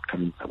labor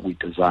outcomes that we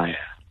desire,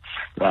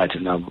 right?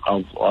 And I've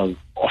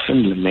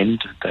often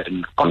lamented that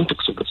in the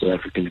context of the South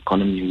African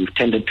economy, we've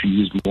tended to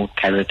use more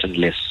carrot and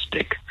less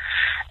stick.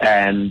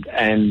 And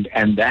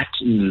that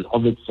in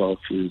of itself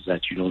is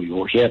that,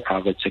 you'll hear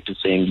private sector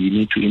saying you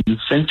need to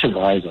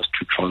incentivize us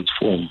to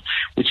transform,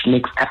 which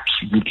makes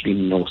absolutely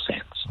no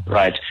sense,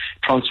 right?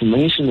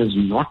 Transformation is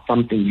not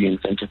something you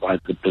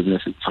incentivize the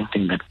business. It's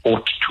something that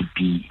ought to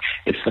be.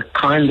 It's the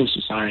kind of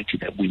society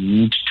that we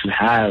need to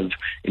have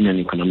in an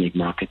economic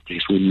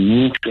marketplace. We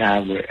need to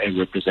have a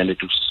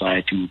representative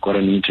society. We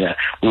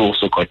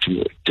also got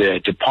to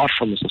depart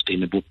from a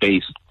sustainable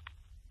base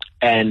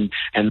And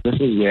this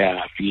is where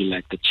I feel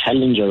like the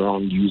challenge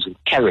around using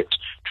carrot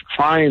to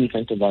try and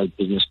incentivize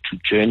business to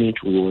journey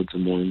towards a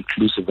more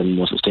inclusive and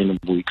more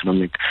sustainable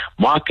economic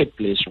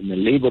marketplace from a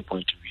labor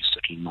point of view is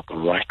certainly not the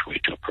right way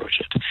to approach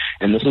it.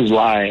 And this is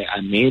why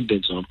I made the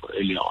example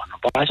earlier on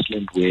of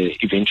Iceland, where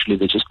eventually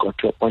they just got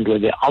to a point where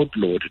they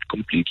outlawed it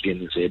completely,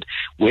 and they said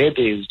where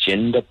there is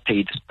gender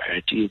pay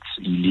disparity, it's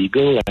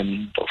illegal,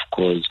 and of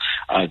course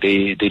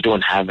they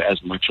don't have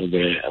as much of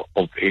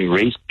a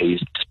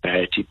race-based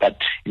disparity, but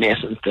in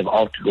essence they've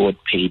outlawed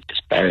pay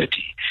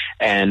disparity.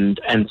 And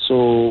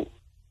so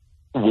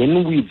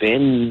when we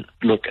then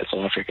look at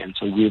South Africa, and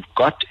so we've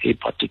got a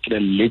particular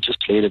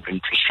legislative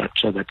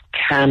infrastructure that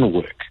can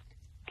work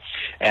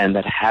and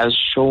that has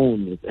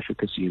shown its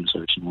efficacy in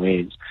certain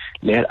ways,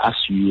 let us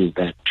use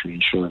that to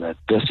ensure that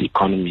this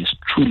economy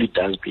truly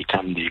does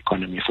become the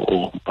economy for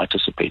all who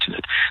participate in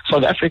it.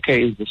 South Africa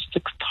is the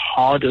sixth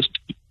hardest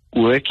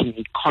working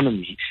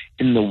economy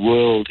in the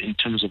world in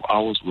terms of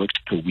hours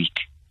worked per week.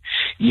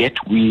 Yet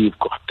we've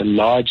got the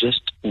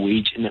largest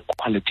wage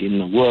inequality in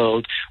the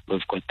world.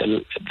 We've got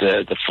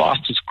the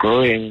fastest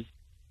growing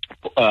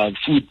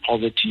food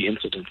poverty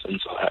incidence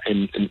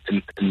in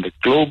the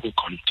global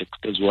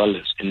context, as well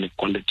as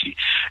inequality.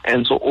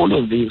 And so all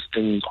of these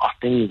things are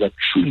things that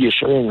truly are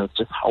showing us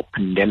just how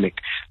pandemic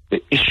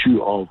the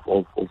issue of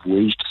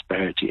wage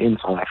disparity in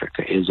South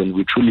Africa is, and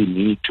we truly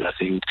need to, I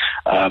think,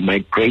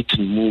 migrate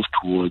and move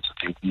towards,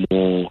 I think,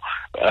 more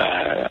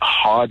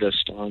harder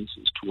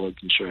stances towards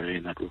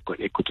ensuring that we've got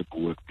equitable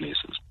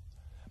workplaces.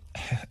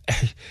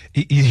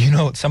 You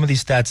know, some of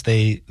these stats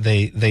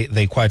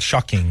they're quite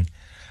shocking.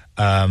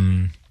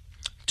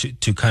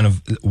 To kind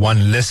of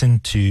listen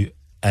to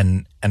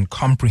and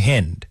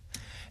comprehend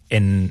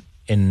in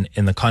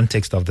the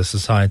context of the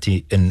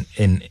society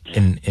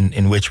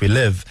in which we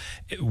live.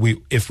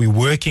 If we're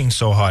working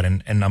so hard,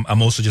 and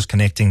I'm also just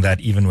connecting that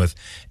even with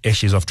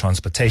issues of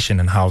transportation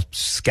and how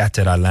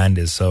scattered our land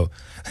is. So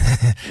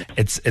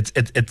it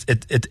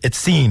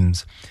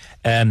seems.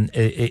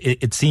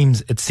 It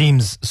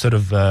seems sort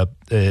of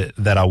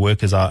that our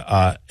workers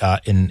are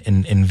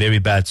in very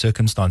bad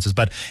circumstances.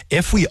 But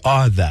if we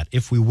are that,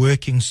 if we're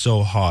working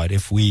so hard,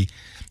 if we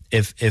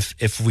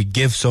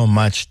give so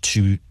much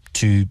to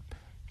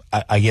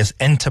I guess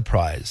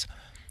enterprise,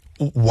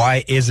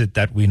 why is it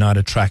that we're not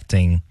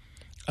attracting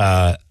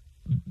a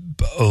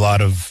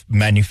lot of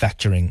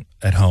manufacturing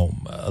at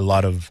home, a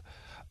lot of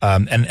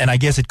and I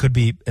guess it could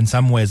be in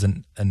some ways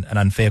an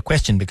unfair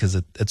question, because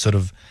it sort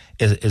of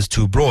is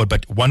too broad.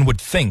 But one would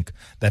think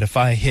that if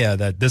I hear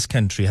that this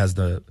country has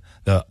the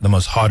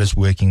most hardest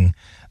working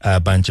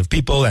bunch of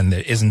people, and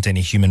there isn't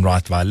any human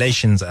rights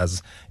violations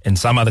as in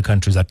some other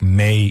countries that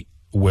may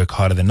work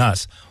harder than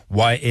us,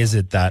 why is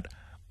it that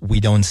we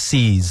don't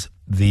seize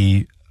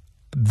the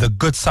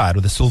good side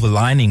or the silver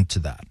lining to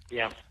that?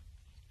 Yeah.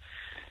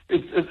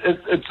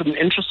 It's an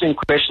interesting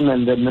question,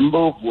 and there are a number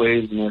of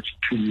ways in which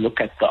to look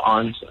at the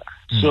answer.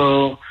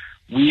 So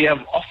we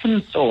have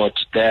often thought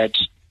that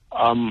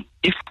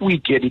if we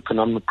get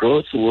economic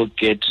growth, we'll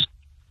get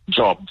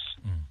jobs,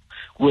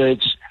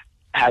 which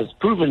has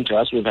proven to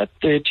us. We've had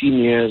 13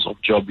 years of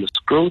jobless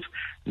growth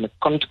in the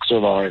context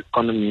of our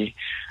economy,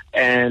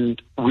 and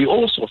we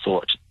also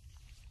thought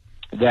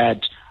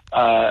that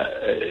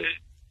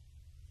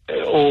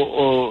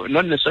or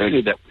not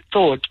necessarily that we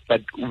thought,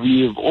 but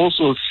we've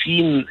also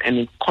seen an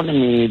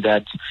economy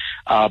that's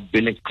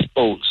been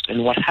exposed.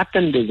 And what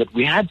happened is that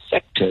we had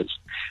sectors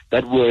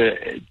that were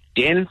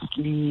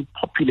densely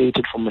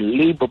populated from a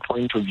labor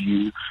point of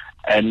view,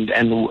 and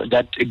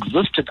that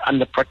existed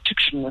under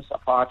protectionist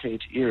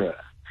apartheid era,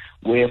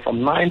 where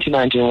from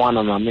 1991,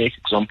 and I'll make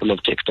example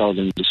of textiles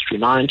industry,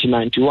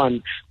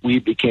 1991, we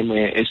became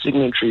a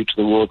signatory to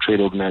the World Trade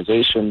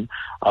Organization,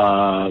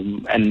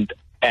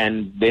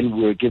 and then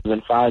we were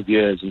given 5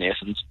 years, in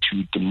essence,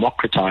 to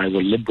democratize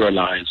or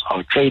liberalize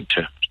our trade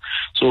terms.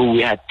 So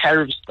we had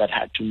tariffs that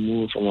had to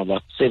move from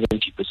about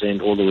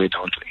 70% all the way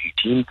down to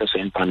 18%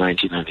 by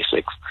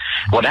 1996.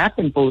 What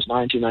happened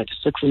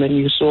post-1996, and then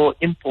you saw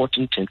import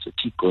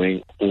intensity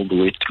going all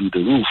the way through the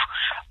roof.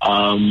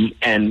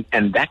 And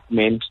that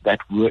meant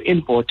that we were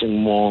importing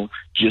more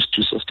just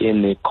to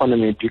sustain the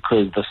economy,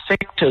 because the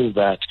sectors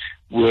that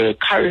were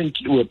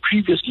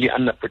previously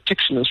under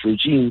protectionist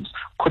regimes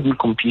couldn't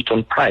compete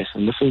on price.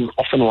 And this is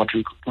often what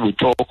we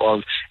talk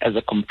of as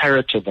a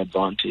comparative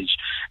advantage.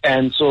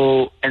 And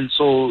so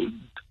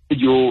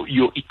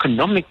your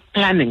economic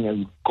planning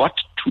has got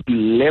to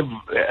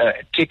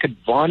take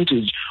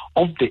advantage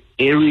of the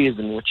areas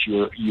in which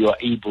you are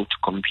able to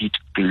compete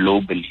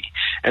globally.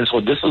 And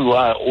so this is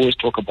why I always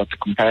talk about the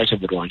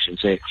comparative advantage and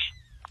say,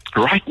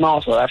 right now,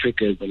 South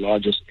Africa is the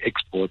largest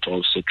exporter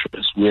of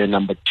citrus. We're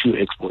number 2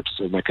 exporters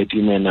of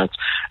macadamia nuts,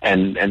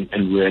 and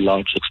we're a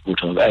large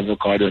exporter of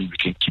avocado, and we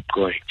can keep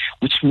going,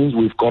 which means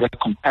we've got a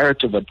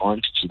comparative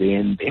advantage there,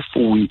 and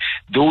therefore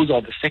those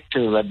are the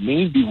sectors that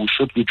maybe we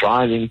should be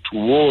driving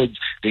towards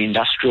the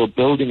industrial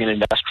building and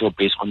industrial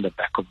base on the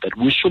back of that.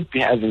 We should be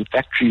having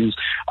factories,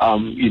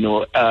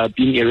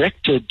 being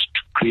erected to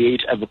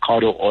create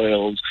avocado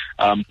oils,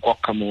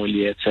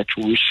 guacamole, etc.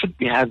 We should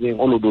be having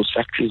all of those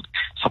factories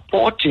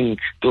supporting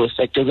those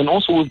sectors. And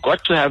also we've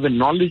got to have a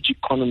knowledge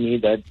economy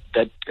that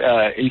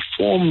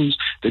informs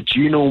the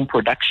genome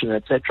production,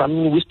 etc. I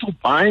mean, we're still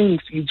buying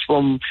seeds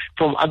from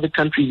other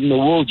countries in the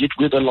world, yet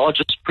we're the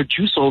largest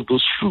producer of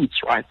those fruits,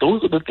 right?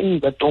 Those are the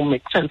things that don't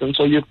make sense. And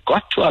so you've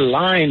got to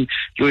align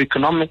your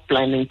economic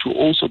planning to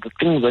also the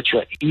things that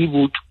you're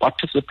able to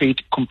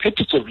participate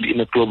competitively in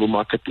a global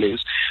marketplace,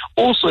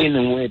 also in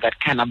a way that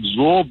can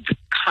absorb the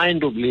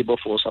kind of labor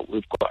force that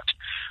we've got.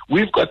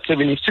 We've got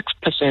 76%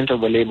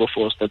 of the labor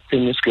force that's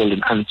semi-skilled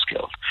and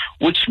unskilled,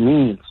 which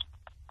means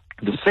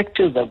the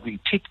sectors that we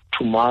take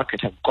to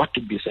market have got to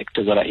be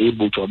sectors that are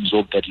able to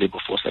absorb that labor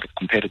force at a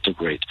competitive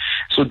rate.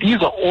 So these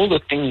are all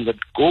the things that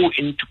go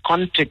into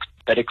context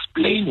that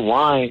explain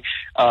why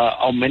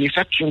our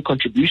manufacturing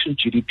contribution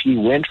to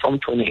GDP went from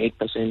 28%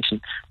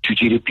 to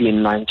GDP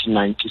in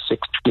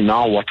 1996 to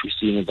now what we're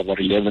seeing is about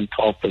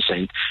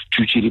 11-12%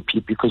 to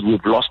GDP, because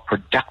we've lost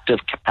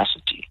productive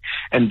capacity.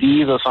 And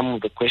these are some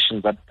of the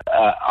questions that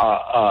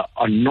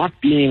are not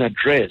being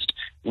addressed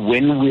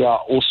when we are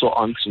also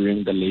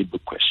answering the labor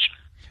question.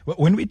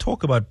 When we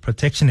talk about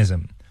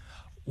protectionism,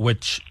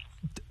 which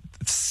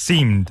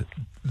seemed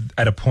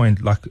at a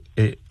point like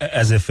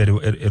as if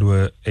it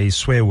were a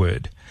swear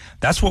word,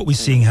 that's what we're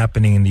seeing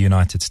happening in the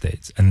United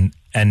States, and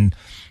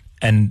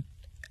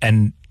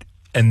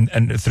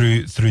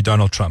through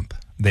Donald Trump,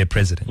 their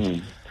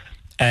president.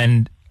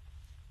 And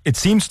it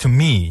seems to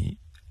me,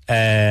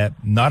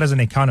 not as an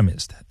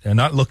economist,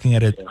 not looking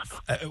at it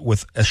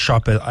with as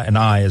sharp an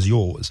eye as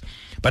yours,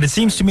 but it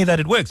seems to me that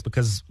it works,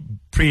 because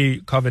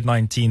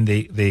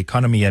pre-COVID-19, the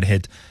economy had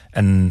hit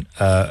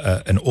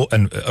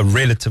a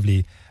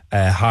relatively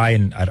high,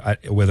 and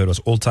whether it was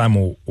all-time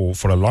or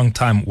for a long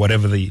time,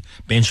 whatever the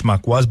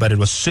benchmark was, but it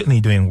was certainly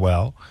doing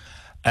well.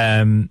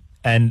 And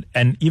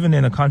even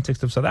in the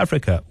context of South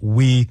Africa,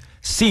 we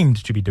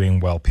seemed to be doing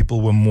well.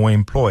 People were more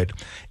employed.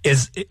 Are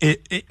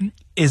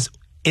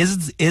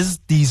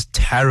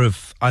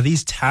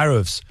these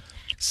tariffs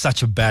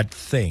such a bad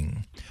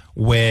thing,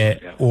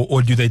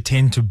 or do they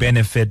tend to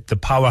benefit the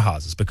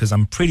powerhouses? Because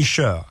I'm pretty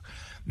sure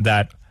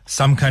that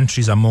some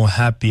countries are more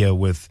happier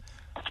with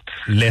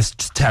less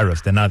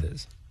tariffs than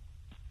others.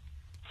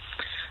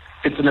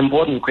 It's an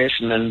important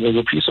question, and there's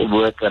a piece of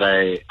work that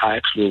I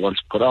actually once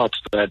put out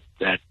that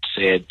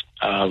said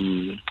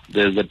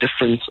there's a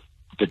difference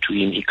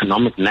between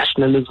economic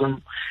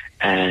nationalism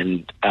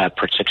and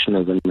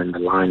protectionism, and the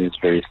line is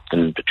very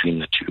thin between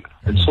the two.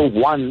 And so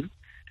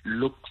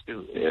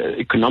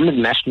economic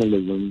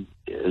nationalism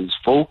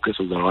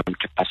focuses around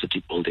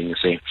capacity building,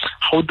 saying,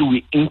 how do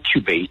we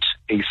incubate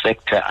a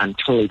sector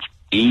until it's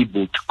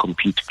able to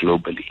compete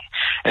globally?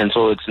 And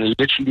so it's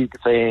literally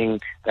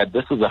saying that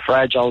this is a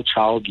fragile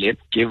child,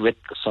 let's give it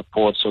the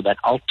support so that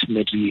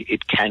ultimately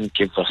it can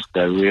give us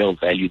the real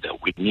value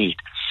that we need.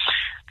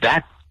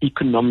 That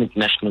economic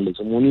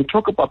nationalism. When you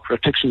talk about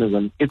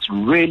protectionism, it's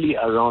really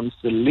around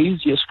the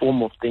laziest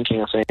form of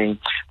thinking, of saying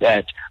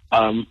that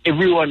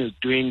everyone is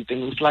doing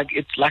things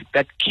it's like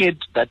that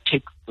kid that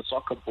takes the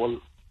soccer ball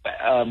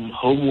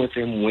home with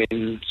him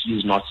when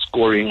he's not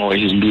scoring or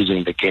he's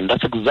losing the game.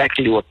 That's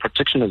exactly what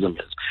protectionism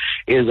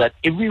is that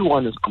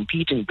everyone is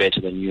competing better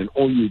than you, and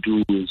all you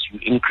do is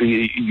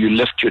you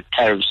lift your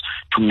tariffs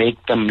to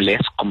make them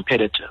less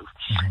competitive.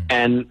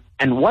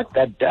 And what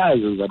that does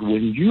is that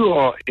when you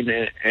are in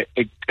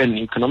an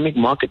economic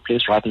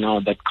marketplace right now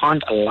that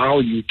can't allow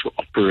you to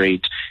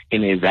operate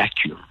in a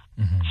vacuum,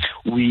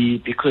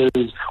 because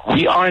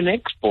we are an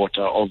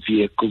exporter of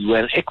vehicles, we're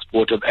an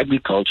exporter of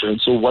agriculture,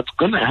 and so what's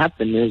going to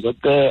happen is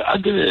that the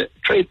other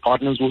trade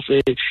partners will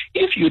say,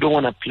 if you don't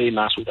want to play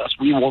nice with us,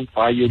 we won't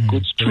buy your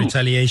goods too. The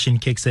retaliation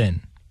kicks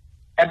in.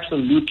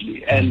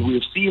 Absolutely. And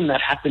we've seen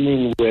that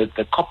happening with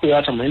the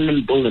Copyright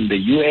Amendment Bill in the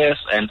US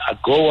and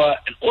AGOA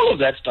and all of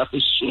that stuff.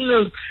 As soon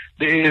as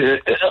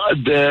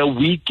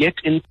we get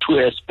into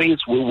a space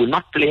where we're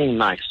not playing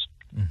nice,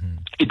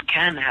 it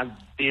can have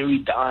very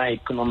dire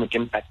economic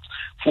impacts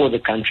for the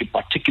country,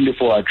 particularly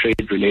for our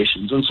trade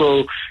relations. And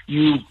so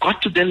you've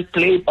got to then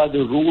play by the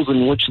rules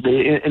in which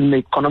in the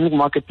economic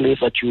marketplace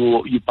that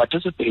you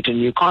participate in.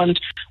 You can't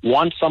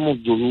want some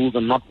of the rules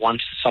and not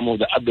want some of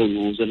the other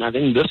rules. And I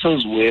think this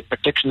is where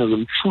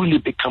protectionism truly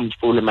becomes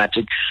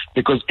problematic,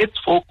 because its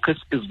focus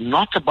is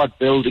not about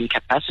building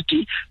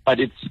capacity, but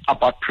it's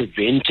about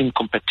preventing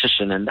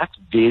competition. And that's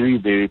very,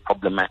 very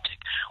problematic,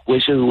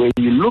 which is where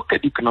you look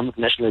at economic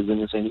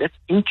nationalism and saying, let's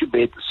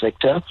incubate the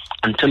sector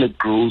until it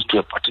grows to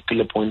a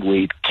particular point where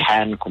it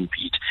can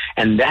compete.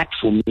 And that,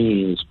 for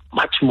me, is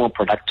much more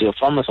productive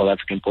from a South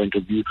African point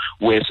of view,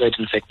 where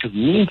certain sectors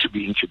need to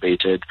be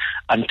incubated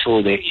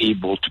until they're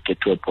able to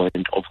get to a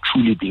point of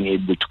truly being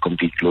able to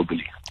compete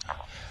globally.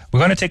 We're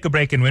going to take a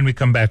break, and when we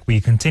come back,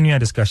 we continue our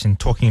discussion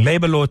talking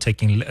labor law,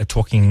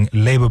 talking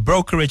labor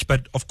brokerage.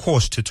 But of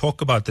course, to talk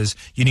about this,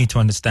 you need to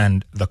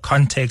understand the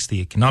context,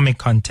 the economic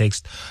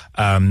context,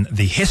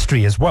 the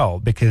history as well,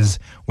 because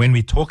when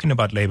we're talking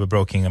about labor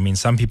broking, I mean,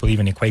 some people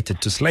even equate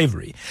it to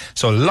slavery.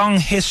 So long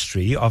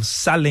history of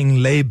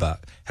selling labor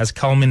has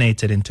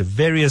culminated into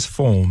various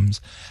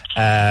forms,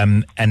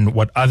 and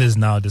what others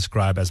now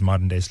describe as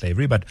modern day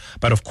slavery, but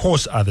of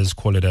course others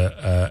call it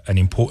an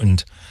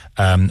important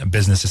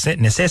business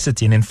necessity.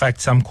 And in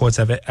fact, some courts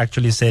have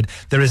actually said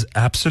there is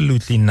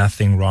absolutely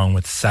nothing wrong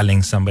with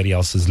selling somebody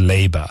else's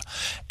labor.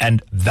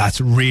 And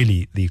that's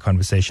really the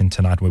conversation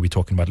tonight, where we're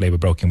talking about labor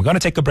broking. We're going to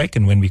take a break,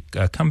 and when we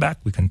come back,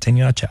 we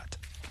continue our chat.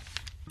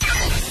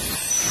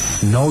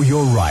 Know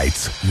your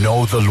rights,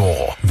 know the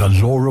law. The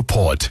Law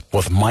Report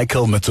with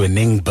Michael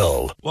Motsoeneng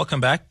Bill.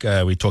 Welcome back.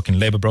 We're talking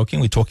labor broking.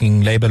 We're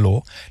talking labor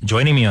law.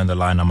 Joining me on the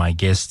line are my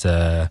guest,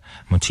 Mutusi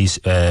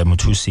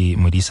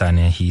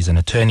Mudisane. He's an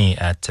attorney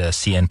at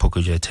CN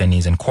Pukuja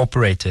Attorneys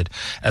Incorporated,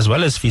 as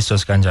well as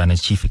Fisos Kanjane,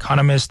 Chief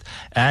Economist,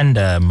 and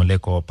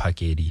Muleko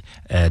Pakedi,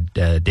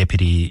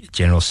 Deputy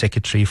General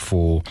Secretary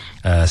for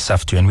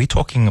SAFTU. And we're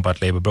talking about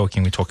labor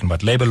broking. We're talking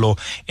about labor law.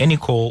 Any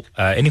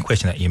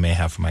question that you may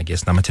have for my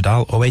guest, number to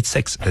dial 086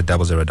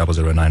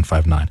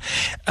 0000959.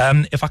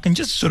 If I can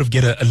just sort of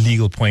get a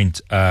legal point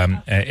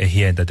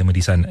here, Dr.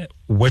 Mudisan,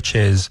 which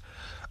is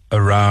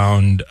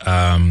around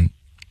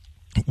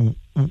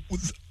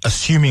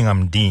assuming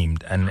I'm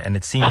deemed, and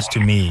it seems to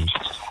me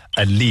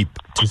a leap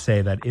to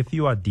say that if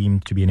you are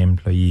deemed to be an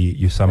employee,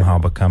 you somehow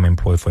become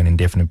employed for an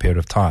indefinite period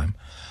of time.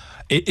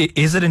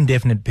 Is it an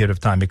indefinite period of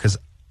time? Because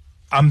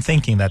I'm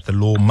thinking that the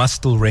law must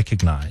still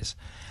recognize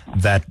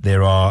that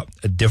there are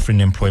a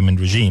different employment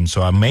regimes.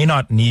 So I may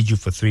not need you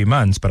for 3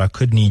 months, but I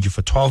could need you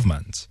for 12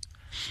 months.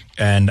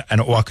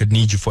 Or I could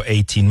need you for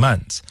 18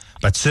 months,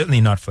 but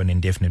certainly not for an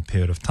indefinite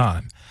period of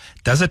time.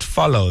 Does it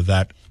follow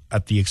that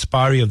at the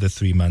expiry of the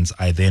 3 months,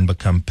 I then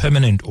become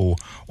permanent, or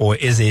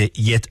is there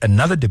yet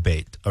another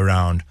debate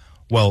around,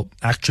 well,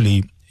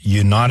 actually,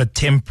 you're not a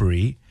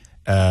temporary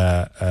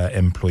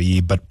employee,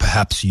 but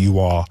perhaps you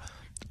are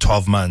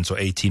 12 months or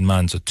 18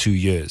 months or 2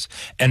 years.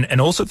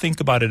 And also think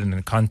about it in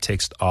the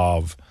context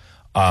of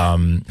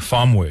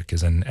farm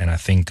workers. And I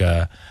think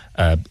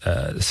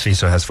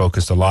SFISO has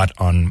focused a lot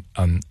on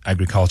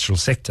agricultural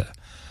sector.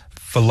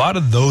 For a lot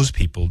of those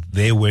people,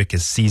 their work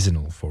is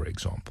seasonal, for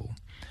example.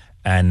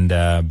 And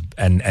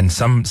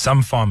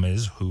some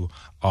farmers who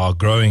are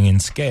growing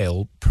in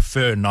scale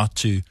prefer not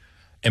to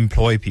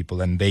employ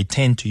people, and they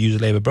tend to use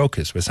labor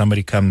brokers, where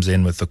somebody comes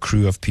in with a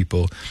crew of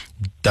people,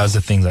 does the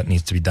things that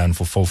needs to be done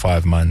for 4 or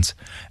 5 months,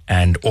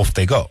 and off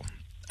they go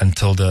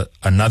until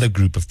another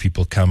group of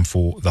people come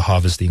for the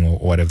harvesting or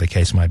whatever the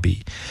case might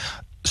be.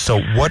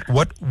 So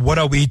what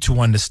are we to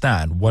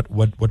understand? What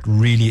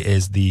really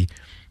is the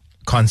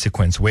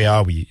consequence? Where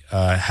are we?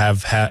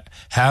 Have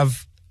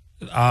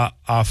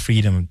our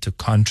freedom to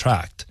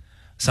contract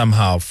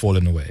somehow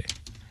fallen away?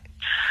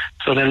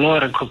 So the law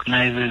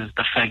recognizes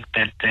the fact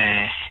that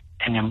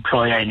an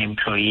employer and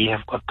employee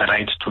have got the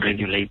right to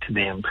regulate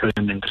their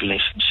employment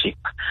relationship.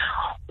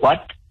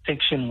 What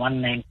Section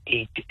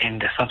 198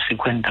 and the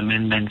subsequent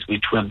amendments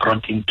which were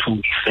brought into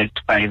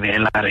effect by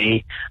the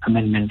LRA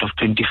Amendment of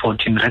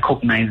 2014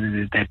 recognizes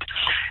is that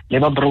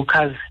labor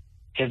brokers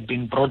have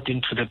been brought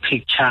into the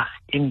picture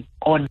in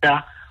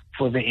order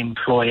for the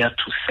employer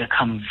to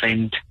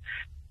circumvent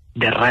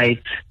the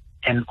rights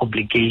and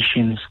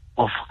obligations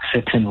of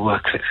certain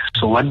workers.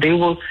 So what they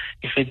will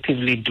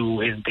effectively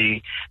do is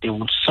they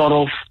would sort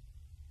of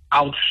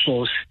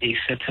outsource a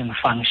certain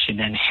function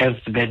and have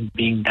that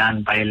being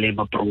done by a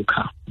labor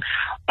broker.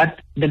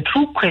 But the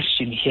true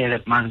question here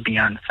that must be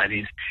answered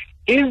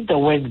is the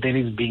work that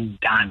is being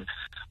done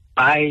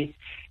by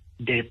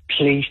the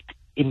placed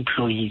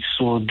employees,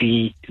 so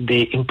the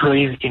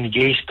employees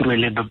engaged through a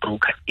labor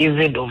broker, is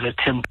it of a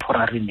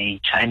temporary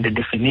nature? And the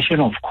definition,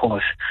 of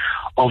course,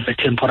 of the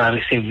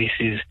temporary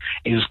services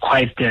is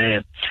quite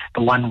the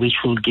one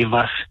which will give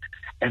us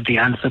the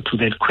answer to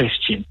that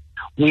question.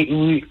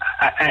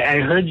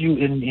 I heard you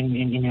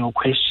in your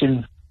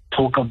question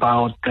talk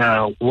about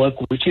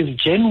work which is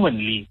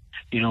genuinely,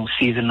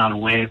 seasonal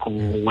work or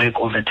work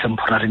of a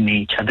temporary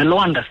nature. The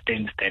law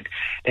understands that.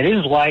 That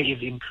is why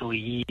if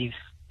employees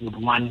would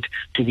want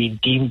to be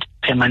deemed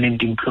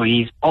permanent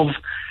employees of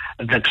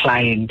the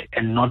client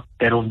and not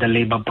that of the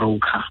labor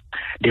broker,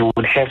 they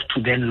would have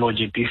to then lodge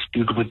a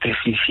dispute with the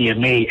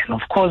CCMA. And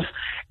of course,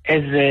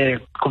 as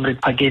Comrade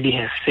Pakedi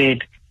has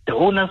said, the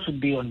onus would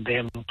be on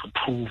them to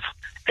prove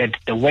that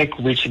the work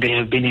which they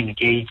have been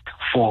engaged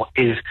for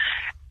is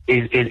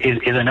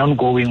an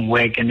ongoing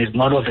work and is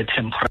not of a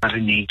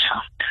temporary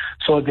nature.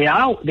 So there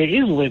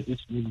is work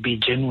which would be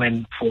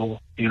genuine for,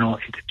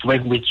 it's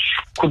work which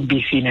could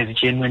be seen as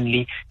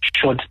genuinely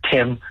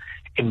short-term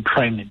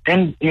employment.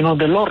 And, the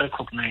law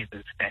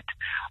recognizes that.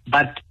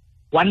 But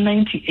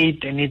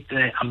 198 and its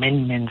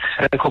amendments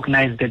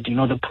recognize that,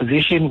 the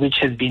position which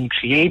has been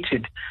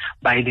created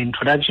by the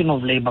introduction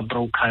of labor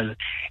brokers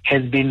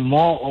has been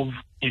more of,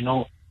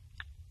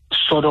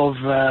 sort of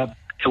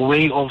a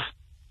way of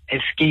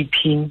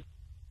escaping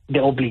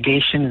the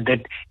obligations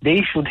that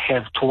they should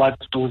have towards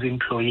those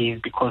employees,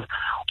 because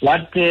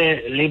what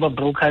the labor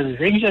brokers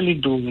essentially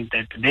do is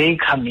that they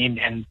come in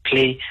and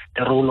play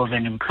the role of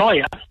an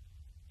employer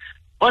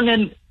on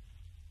an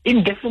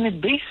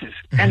indefinite basis.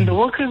 And the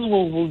workers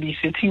will be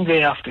sitting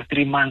there after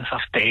 3 months,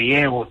 after a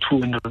year or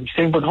two, and they'll be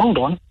saying, but hold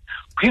on,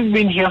 we've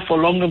been here for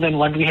longer than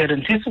what we had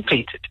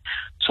anticipated.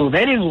 So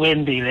that is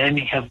when they then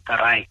have the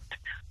right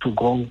to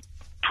go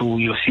to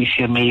your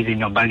CCMAs and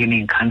your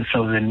bargaining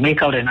councils and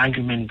make out an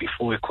argument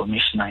before a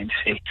commissioner and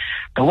say,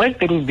 the work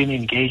that we've been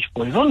engaged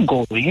for is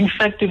ongoing. In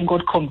fact, we've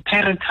got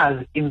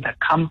competitors in the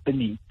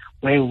company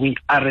where we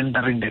are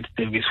rendering that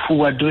service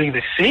who are doing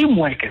the same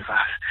work as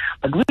us.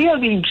 But we are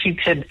being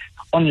treated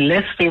on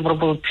less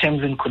favorable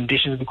terms and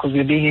conditions because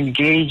we're being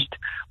engaged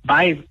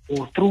by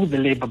or through the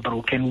labor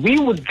broker. And we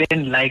would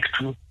then like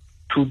to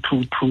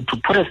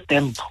put a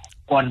stamp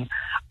on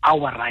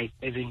our rights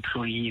as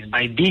employees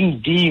by being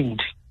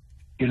deemed,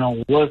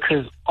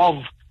 workers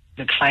of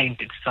the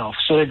client itself,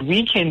 so that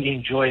we can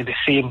enjoy the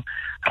same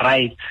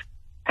rights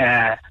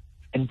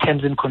in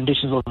terms and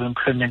conditions of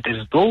employment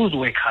as those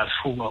workers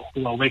who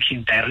are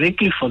working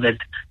directly for that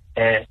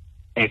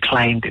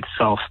client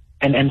itself.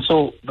 And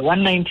so the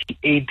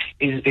 198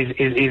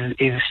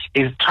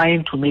 is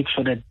trying to make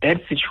sure that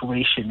that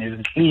situation is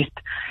at least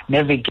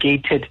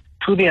navigated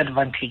to the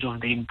advantage of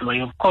the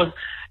employee. Of course,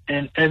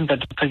 and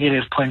that Pagir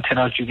has pointed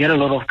out, you get a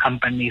lot of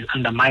companies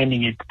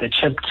undermining it. The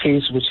CHEP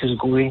case, which is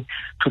going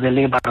to the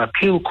Labour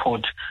Appeal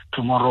Court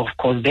tomorrow, of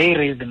course, they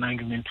raised an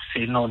argument to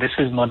say, no, this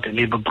is not a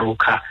labour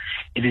broker.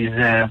 It is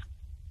an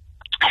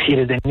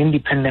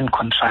independent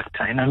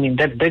contractor. And I mean,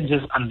 that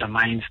just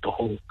undermines the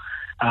whole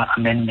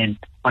amendment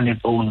on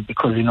its own,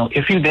 because,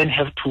 if you then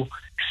have to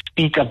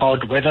speak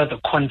about whether the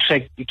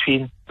contract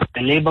between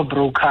the labour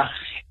broker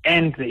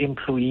and the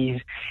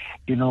employees,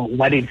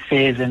 what it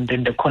says, and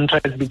then the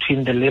contract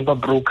between the labor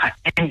broker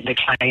and the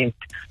client,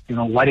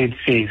 what it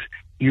says,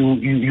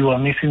 you are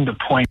missing the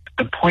point.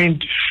 The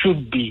point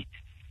should be,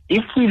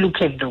 if we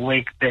look at the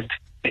work that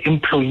the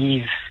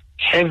employees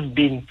have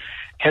been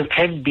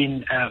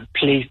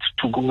placed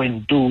to go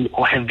and do,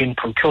 or have been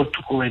procured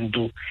to go and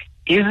do,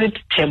 is it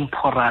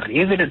temporary?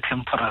 Is it a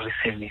temporary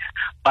service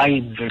by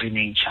its very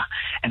nature?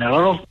 And a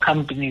lot of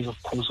companies,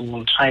 of course,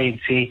 will try and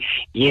say,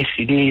 yes,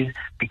 it is,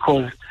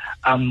 because,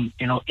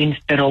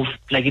 instead of,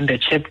 like in the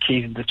CHEP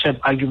case, the CHEP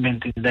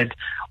argument is that,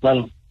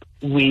 well,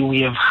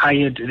 we have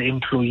hired the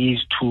employees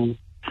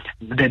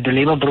the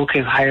labor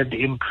broker has hired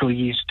the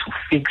employees to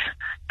fix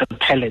the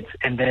pallets,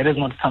 and that is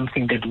not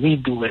something that we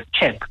do at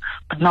CHEP.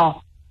 But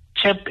now,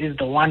 CHEP is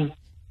the one,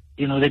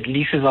 that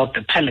leases out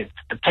the pallets.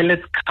 The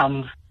pallets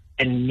comes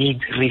and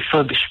needs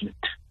refurbishment.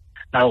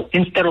 Now,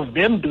 instead of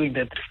them doing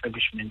that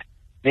refurbishment,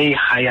 they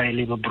hire a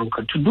labor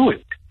broker to do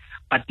it.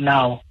 But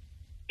now,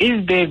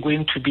 is there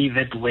going to be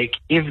that work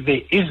if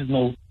there is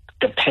no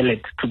the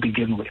pellet to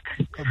begin with?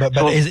 But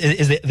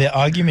is the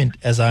argument,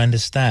 as I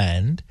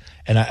understand,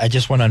 and I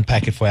just want to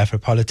unpack it for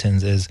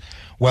Afropolitans, is,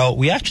 well,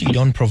 we actually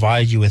don't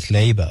provide you with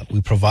labor,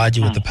 we provide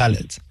you with the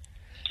pallets.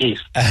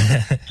 Yes.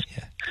 Yeah.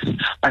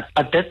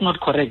 But that's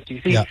not correct. You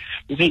see,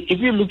 if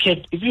you look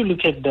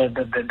at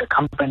the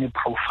company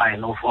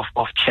profile of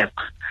CHEP,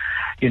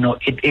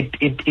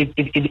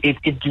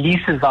 it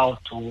leases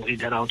out, or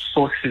it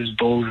outsources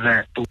those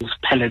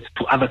pellets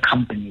to other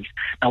companies.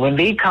 Now, when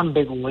they come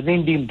back, or when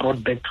they're being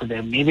brought back to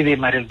them, maybe they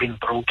might have been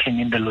broken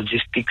in the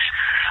logistics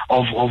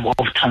of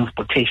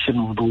transportation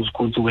of those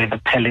goods where the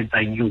pellets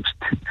are used.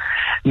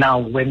 Now,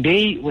 when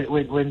they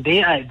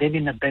are then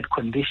in a bad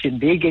condition,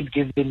 they get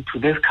given to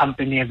this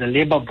company as a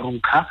labor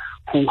broker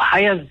who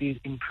hires these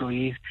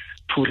employees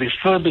to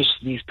refurbish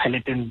these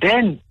pellets and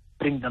then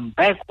bring them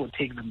back or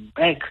take them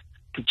back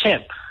to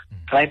CHEP,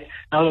 right?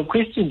 Now, the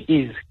question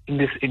is, in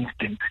this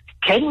instance,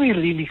 can we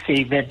really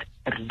say that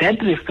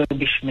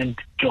refurbishment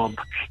job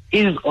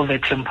is of a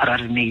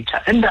temporary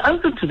nature? And the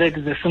answer to that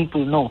is a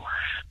simple no,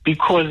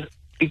 because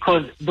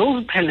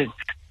those pellets,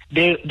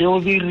 they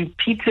will be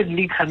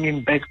repeatedly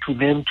coming back to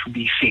them to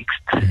be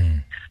fixed.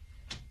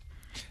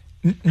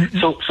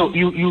 So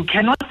you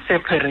cannot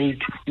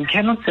separate the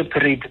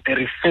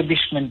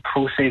refurbishment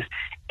process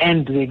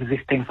and the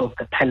existence of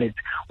the pellet,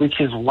 which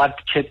is what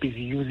CHEP is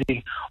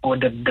using, or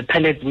the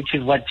pellet, which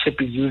is what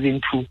CHEP is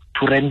using to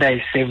render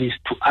a service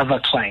to other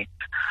clients.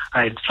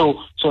 Right.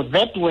 So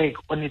that work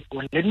on its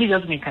own. Let me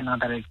just make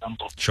another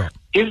example. Sure.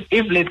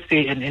 If let's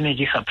say an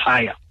energy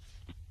supplier,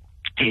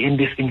 in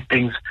this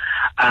instance,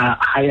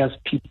 hires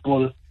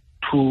people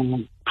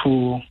to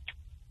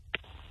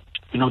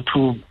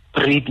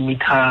read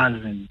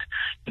meters and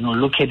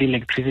look at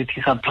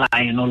electricity supply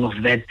and all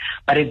of that,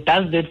 but it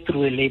does that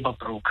through a labor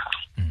broker.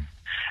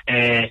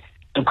 The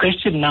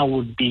question now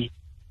would be,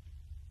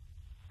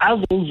 are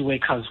those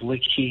workers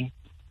working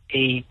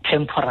a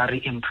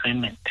temporary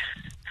employment?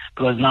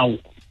 Because now,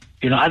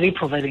 are they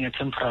providing a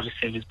temporary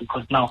service?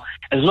 Because now,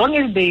 as long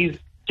as there is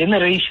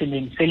generation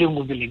and selling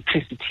of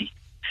electricity,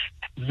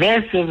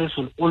 their service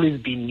will always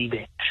be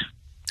needed.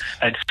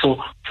 Right?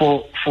 So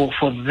for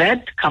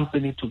that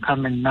company to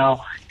come and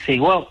now say,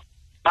 well,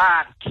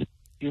 but,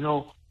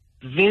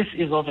 this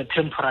is of a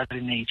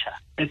temporary nature.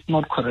 It's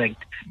not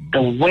correct.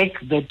 The work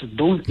that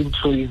those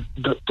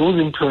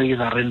employees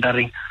are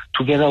rendering,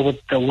 together with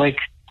the work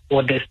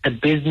or the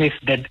business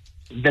that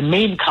the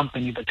main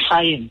company, the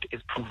client,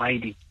 is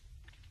providing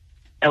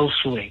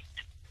elsewhere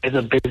as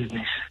a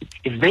business,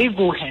 if they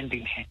go hand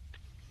in hand,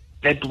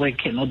 that work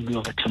cannot be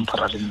of a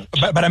temporary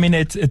nature. But I mean,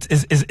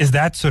 is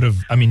that sort of,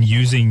 I mean,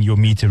 using your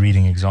meter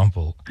reading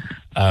example,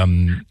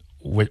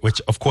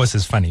 which of course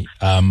is funny.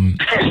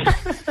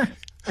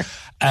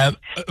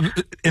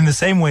 In the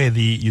same way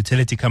the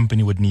utility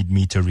company would need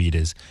meter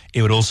readers,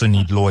 it would also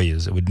need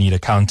lawyers, it would need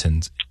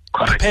accountants.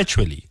 Correct.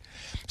 Perpetually.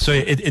 So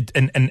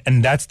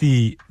and that's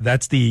the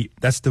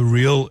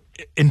real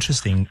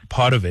interesting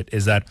part of it,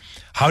 is that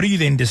how do you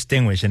then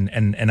distinguish,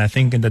 and I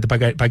think that the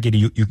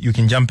Pakedi, you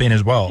can jump in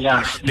as well.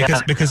 Yeah.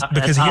 Because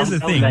here's the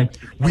thing.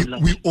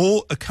 We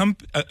all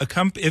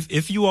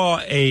if you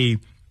are a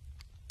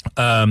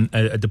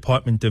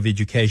Department of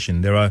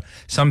Education, there are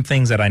some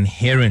things that are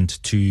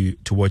inherent to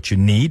what you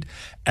need,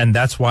 and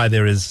that's why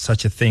there is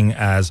such a thing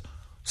as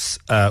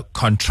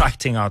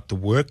contracting out the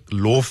work.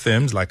 Law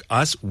firms like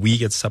us, we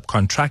get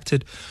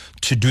subcontracted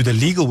to do the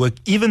legal work,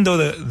 even though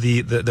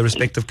the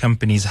respective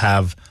companies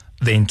have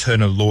the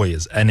internal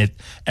lawyers, and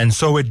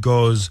so it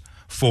goes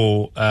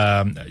for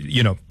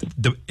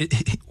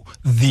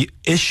the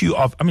issue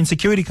of, I mean,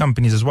 security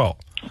companies as well.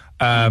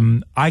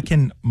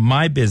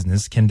 My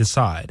business can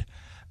decide.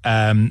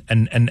 And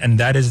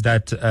that is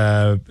that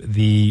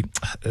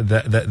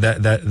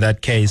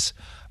that case,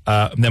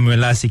 the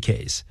Mwelasi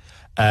case,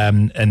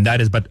 and that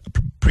is but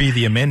pre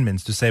the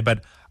amendments, to say,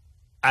 but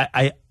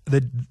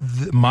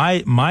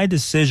my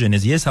decision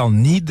is, yes, I'll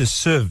need the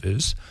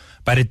service,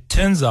 but it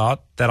turns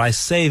out that I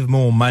save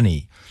more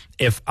money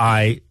if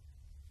I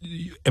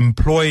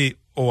employ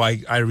or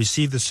I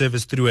receive the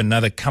service through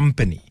another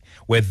company,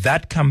 where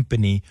that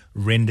company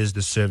renders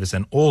the service,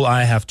 and all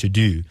I have to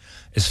do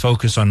is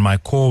focus on my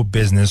core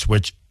business,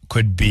 which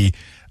could be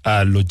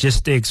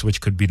logistics,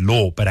 which could be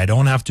law, but I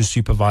don't have to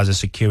supervise a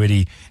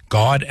security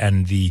guard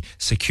and the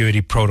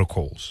security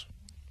protocols.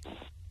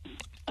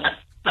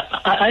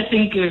 I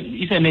think,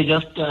 if I may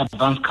just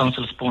advance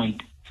counsel's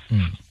point.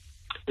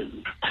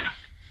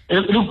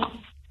 Look,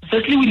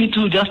 firstly, we need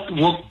to just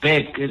walk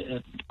back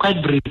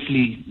quite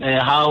briefly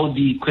how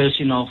the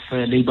question of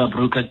labor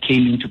broker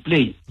came into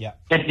play,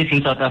 at least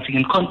in South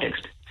African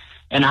context,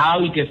 and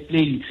how it has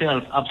played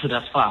itself up to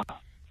thus far.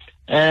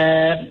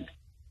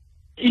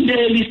 In the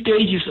early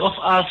stages of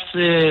us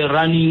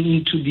running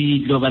into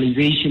the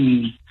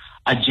globalization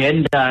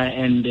agenda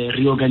and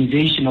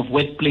reorganization of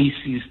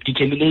workplaces,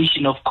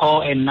 determination of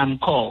core and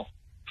non-core,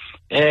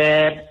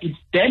 it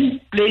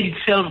then played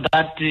itself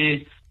that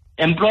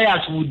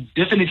employers would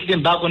definitely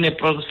embark on a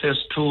process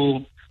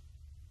to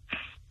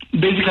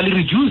basically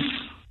reduce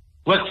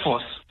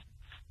workforce.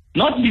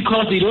 Not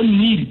because they don't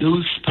need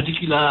those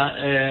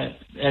particular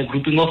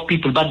grouping of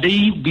people, but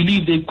they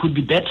believe they could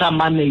be better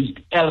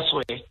managed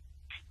elsewhere.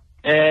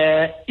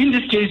 In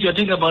this case, you're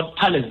talking about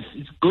pallets.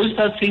 It goes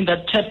without saying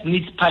that TAP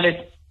needs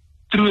pallets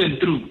through and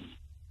through.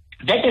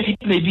 That as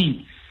it may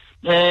be,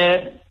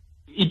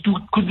 it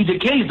could be the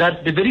case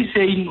that the very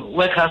same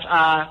workers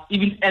are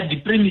even at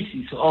the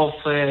premises of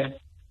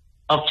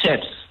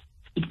TAPs.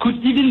 It could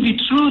even be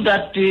true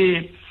that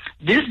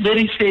this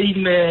very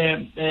same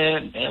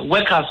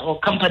workers or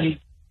companies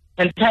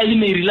entirely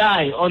may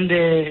rely on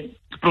the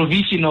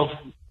provision of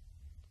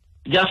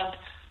just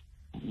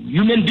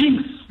human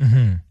beings.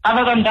 Mm-hmm.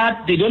 Other than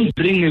that, they don't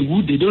bring a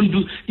wood, they don't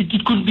do,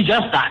 it could be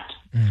just that.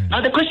 Mm.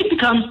 Now the question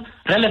becomes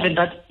relevant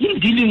that in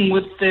dealing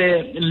with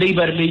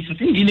labor relations,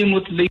 in dealing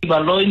with labor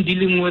law, in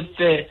dealing with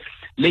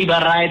labor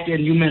rights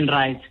and human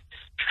rights,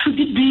 should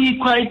it be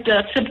quite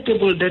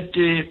acceptable that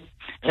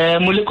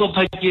Moleko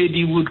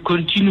Pakedi would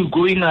continue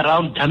going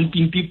around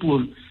dumping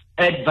people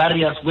at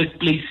various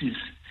workplaces,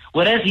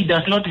 whereas he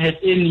does not have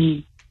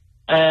any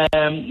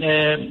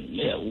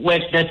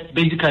work that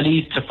basically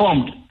is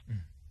performed?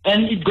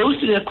 And it goes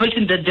to the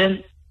question that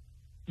then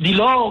the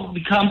law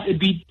becomes a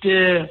bit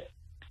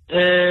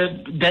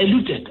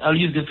diluted, I'll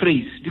use the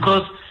phrase,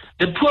 because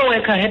the poor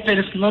worker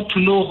happens not to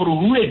know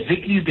who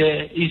exactly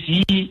is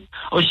he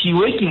or she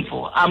working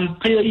for. I'm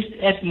placed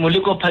at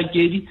Moleko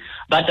Pakedi,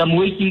 but I'm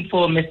working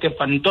for Mr.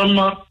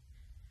 Fantonor,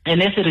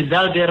 and as a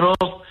result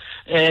thereof,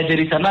 there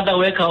is another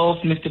worker of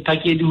Mr.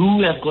 Pakedi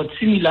who have got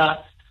similar,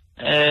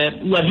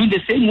 who are doing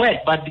the same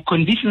work, but the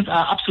conditions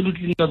are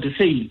absolutely not the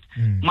same.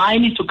 Mm.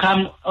 Mine is to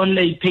come on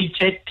a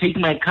paycheck, take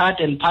my card,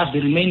 and pass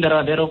the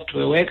remainder thereof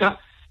to a worker,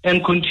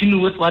 and continue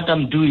with what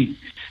I'm doing.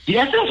 The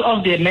essence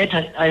of the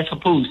matter, I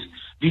suppose,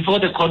 before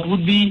the court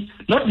would be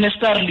not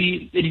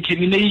necessarily a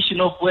determination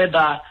of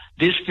whether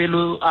this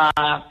fellow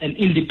are an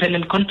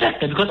independent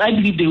contractor, because I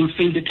believe they will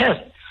fail the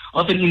test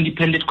of an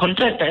independent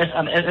contractor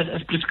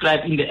as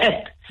prescribed in the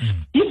Act.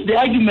 Mm. If the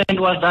argument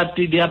was that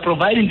they are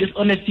providing this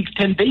on a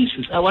 6-10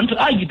 basis, I want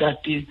to argue that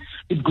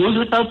it goes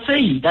without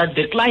saying that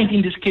the client,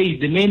 in this case,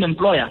 the main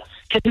employer,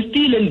 can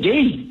still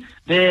engage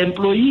the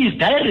employees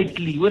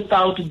directly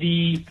without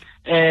the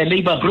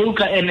labor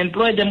broker and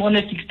employ them on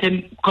a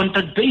fixed-term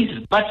contract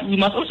basis. But we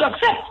must also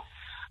accept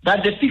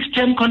that the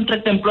fixed-term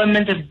contract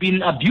employment has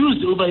been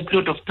abused over a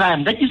period of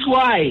time. That is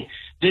why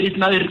there is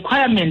now a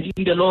requirement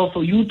in the law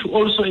for you to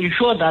also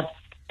ensure that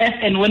if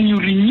and when you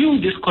renew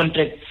this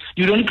contract,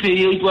 you don't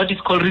create what is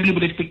called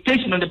reasonable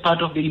expectation on the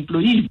part of the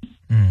employee.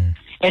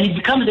 And it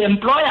becomes the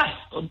employer's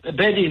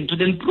burden to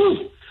then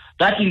prove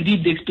that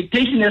indeed the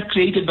expectation is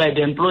created by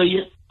the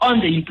employer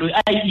on the employee,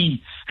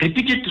 i.e.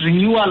 repeated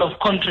renewal of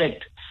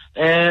contract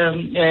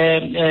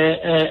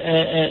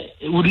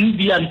wouldn't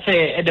be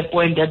unfair at the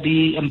point that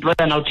the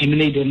employer now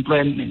terminates the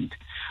employment.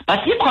 But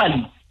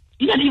equally,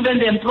 even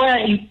the employer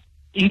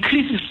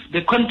increases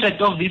the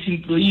contract of this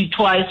employee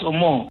twice or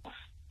more,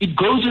 it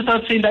goes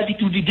without saying that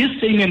it will be this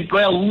same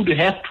employer who would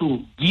have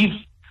to give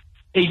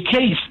a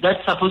case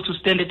that's supposed to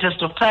stand the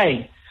test of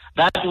time.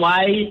 That's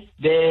why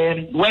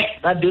the work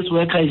that this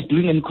worker is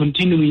doing and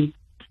continuing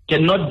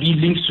cannot be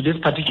linked to this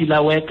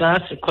particular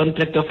worker's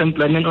contract of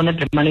employment on a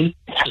permanent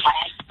basis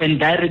and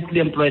directly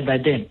employed by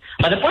them.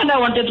 But the point I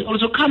wanted to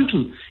also come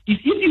to is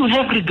if you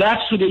have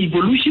regards to the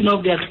evolution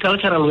of the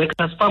agricultural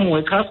workers, farm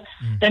workers,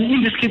 and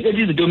in this case it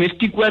is the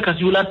domestic workers,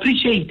 you will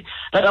appreciate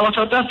that our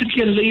South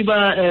African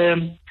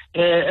labor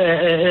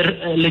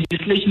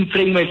legislation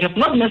framework have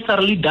not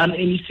necessarily done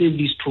any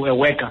service to a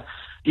worker.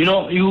 You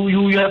know,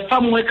 you have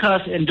farm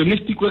workers and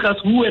domestic workers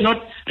who were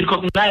not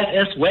recognized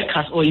as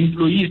workers or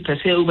employees per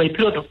se over a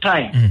period of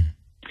time.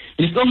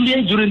 It's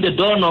only during the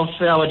dawn of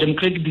our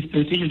democratic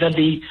dispensation that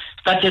they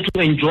started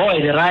to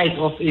enjoy the rights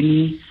of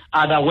any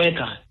other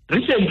worker.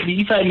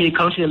 Recently, if I may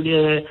counsel,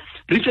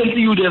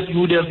 recently you would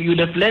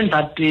have learned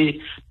that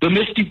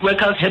domestic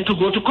workers had to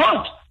go to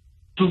court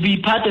to be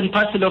part and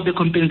parcel of the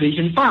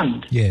compensation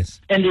fund. Yes.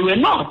 And they were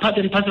not part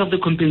and parcel of the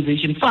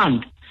compensation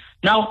fund.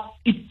 Now,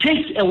 it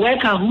takes a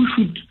worker who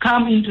should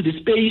come into the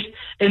space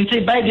and say,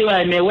 by the way,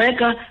 I'm a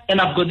worker and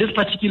I've got this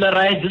particular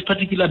right, this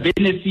particular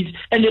benefit,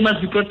 and they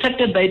must be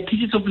protected by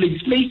pieces of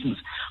legislation.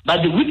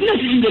 But the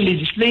weaknesses in the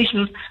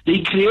legislation,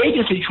 they create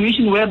a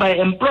situation whereby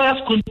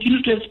employers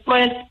continue to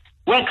exploit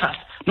workers.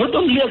 Not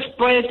only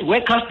exploit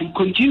workers, they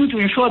continue to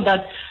ensure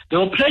that the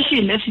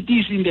oppression as it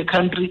is in the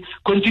country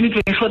continue to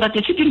ensure that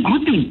a certain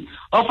grouping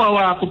of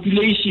our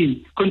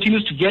population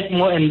continues to get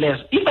more and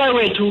less. If I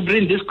were to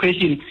bring this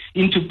question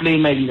into play,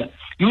 my leader,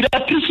 you would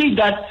appreciate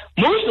that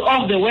most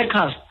of the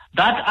workers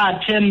that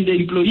are termed the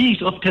employees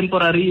of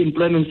temporary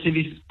employment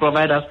service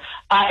providers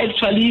are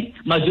actually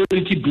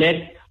majority black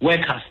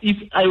workers, if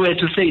I were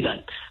to say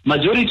that.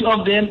 Majority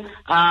of them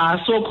are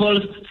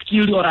so-called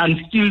skilled or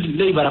unskilled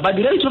labor. But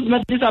the rest of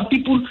them, these are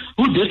people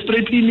who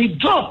desperately need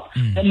jobs.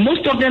 And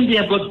most of them, they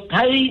have got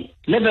high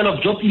level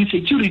of job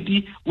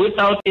insecurity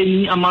without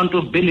any amount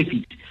of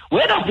benefit.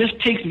 Where does this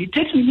take me? It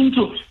takes me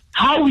into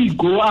how we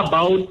go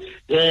about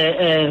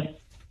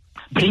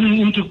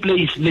bringing into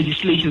place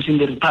legislations in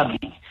the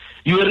Republic.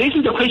 You were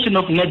raising the question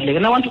of neglect,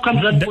 and I want to come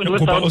to that point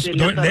without...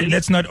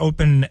 Let's not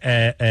open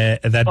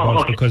that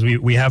box because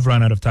we have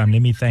run out of time.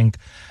 Let me thank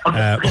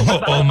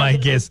all my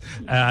guests.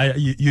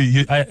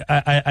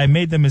 I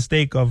made the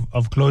mistake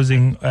of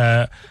closing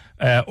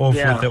off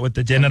with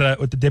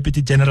the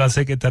Deputy General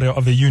Secretary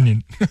of the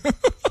Union.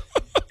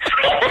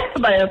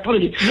 My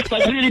apologies.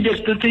 But really the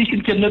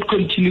exploitation cannot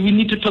continue. We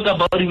need to talk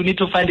about it. We need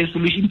to find a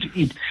solution to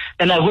it.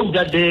 And I hope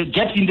that the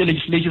gaps in the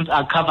legislations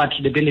are covered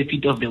to the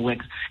benefit of the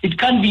workers. It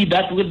can't be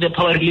that with the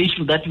power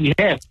relations that we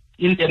have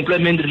in the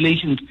employment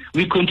relations,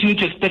 we continue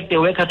to expect the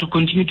worker to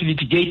continue to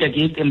litigate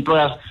against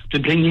employers to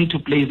bring into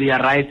place their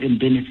rights and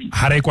benefits.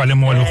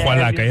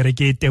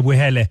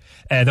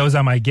 Those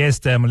are my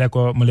guests,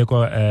 Muleko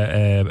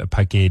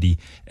Pakedi,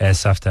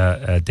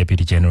 SAFTA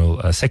Deputy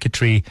General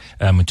Secretary,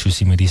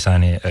 Muthusi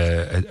Mudisane,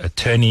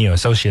 Attorney or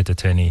Associate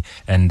Attorney,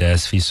 and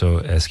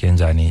Sfiso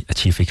Skenjani,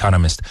 Chief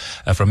Economist.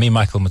 From me,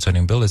 Michael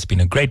Mutsoning Bill, it's been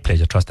a great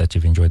pleasure. Trust that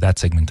you've enjoyed that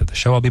segment of the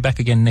show. I'll be back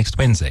again next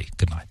Wednesday.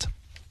 Good night.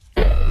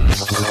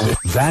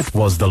 That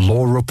was the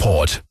Law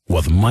Report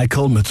with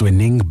Michael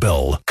Mutsoning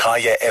Bill.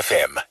 Kaya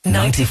FM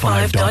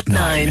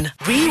 95.9.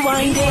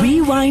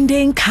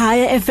 Rewinding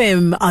Kaya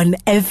FM on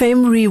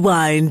FM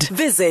Rewind.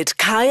 Visit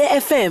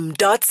kayafm.co.za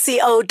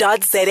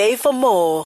for more.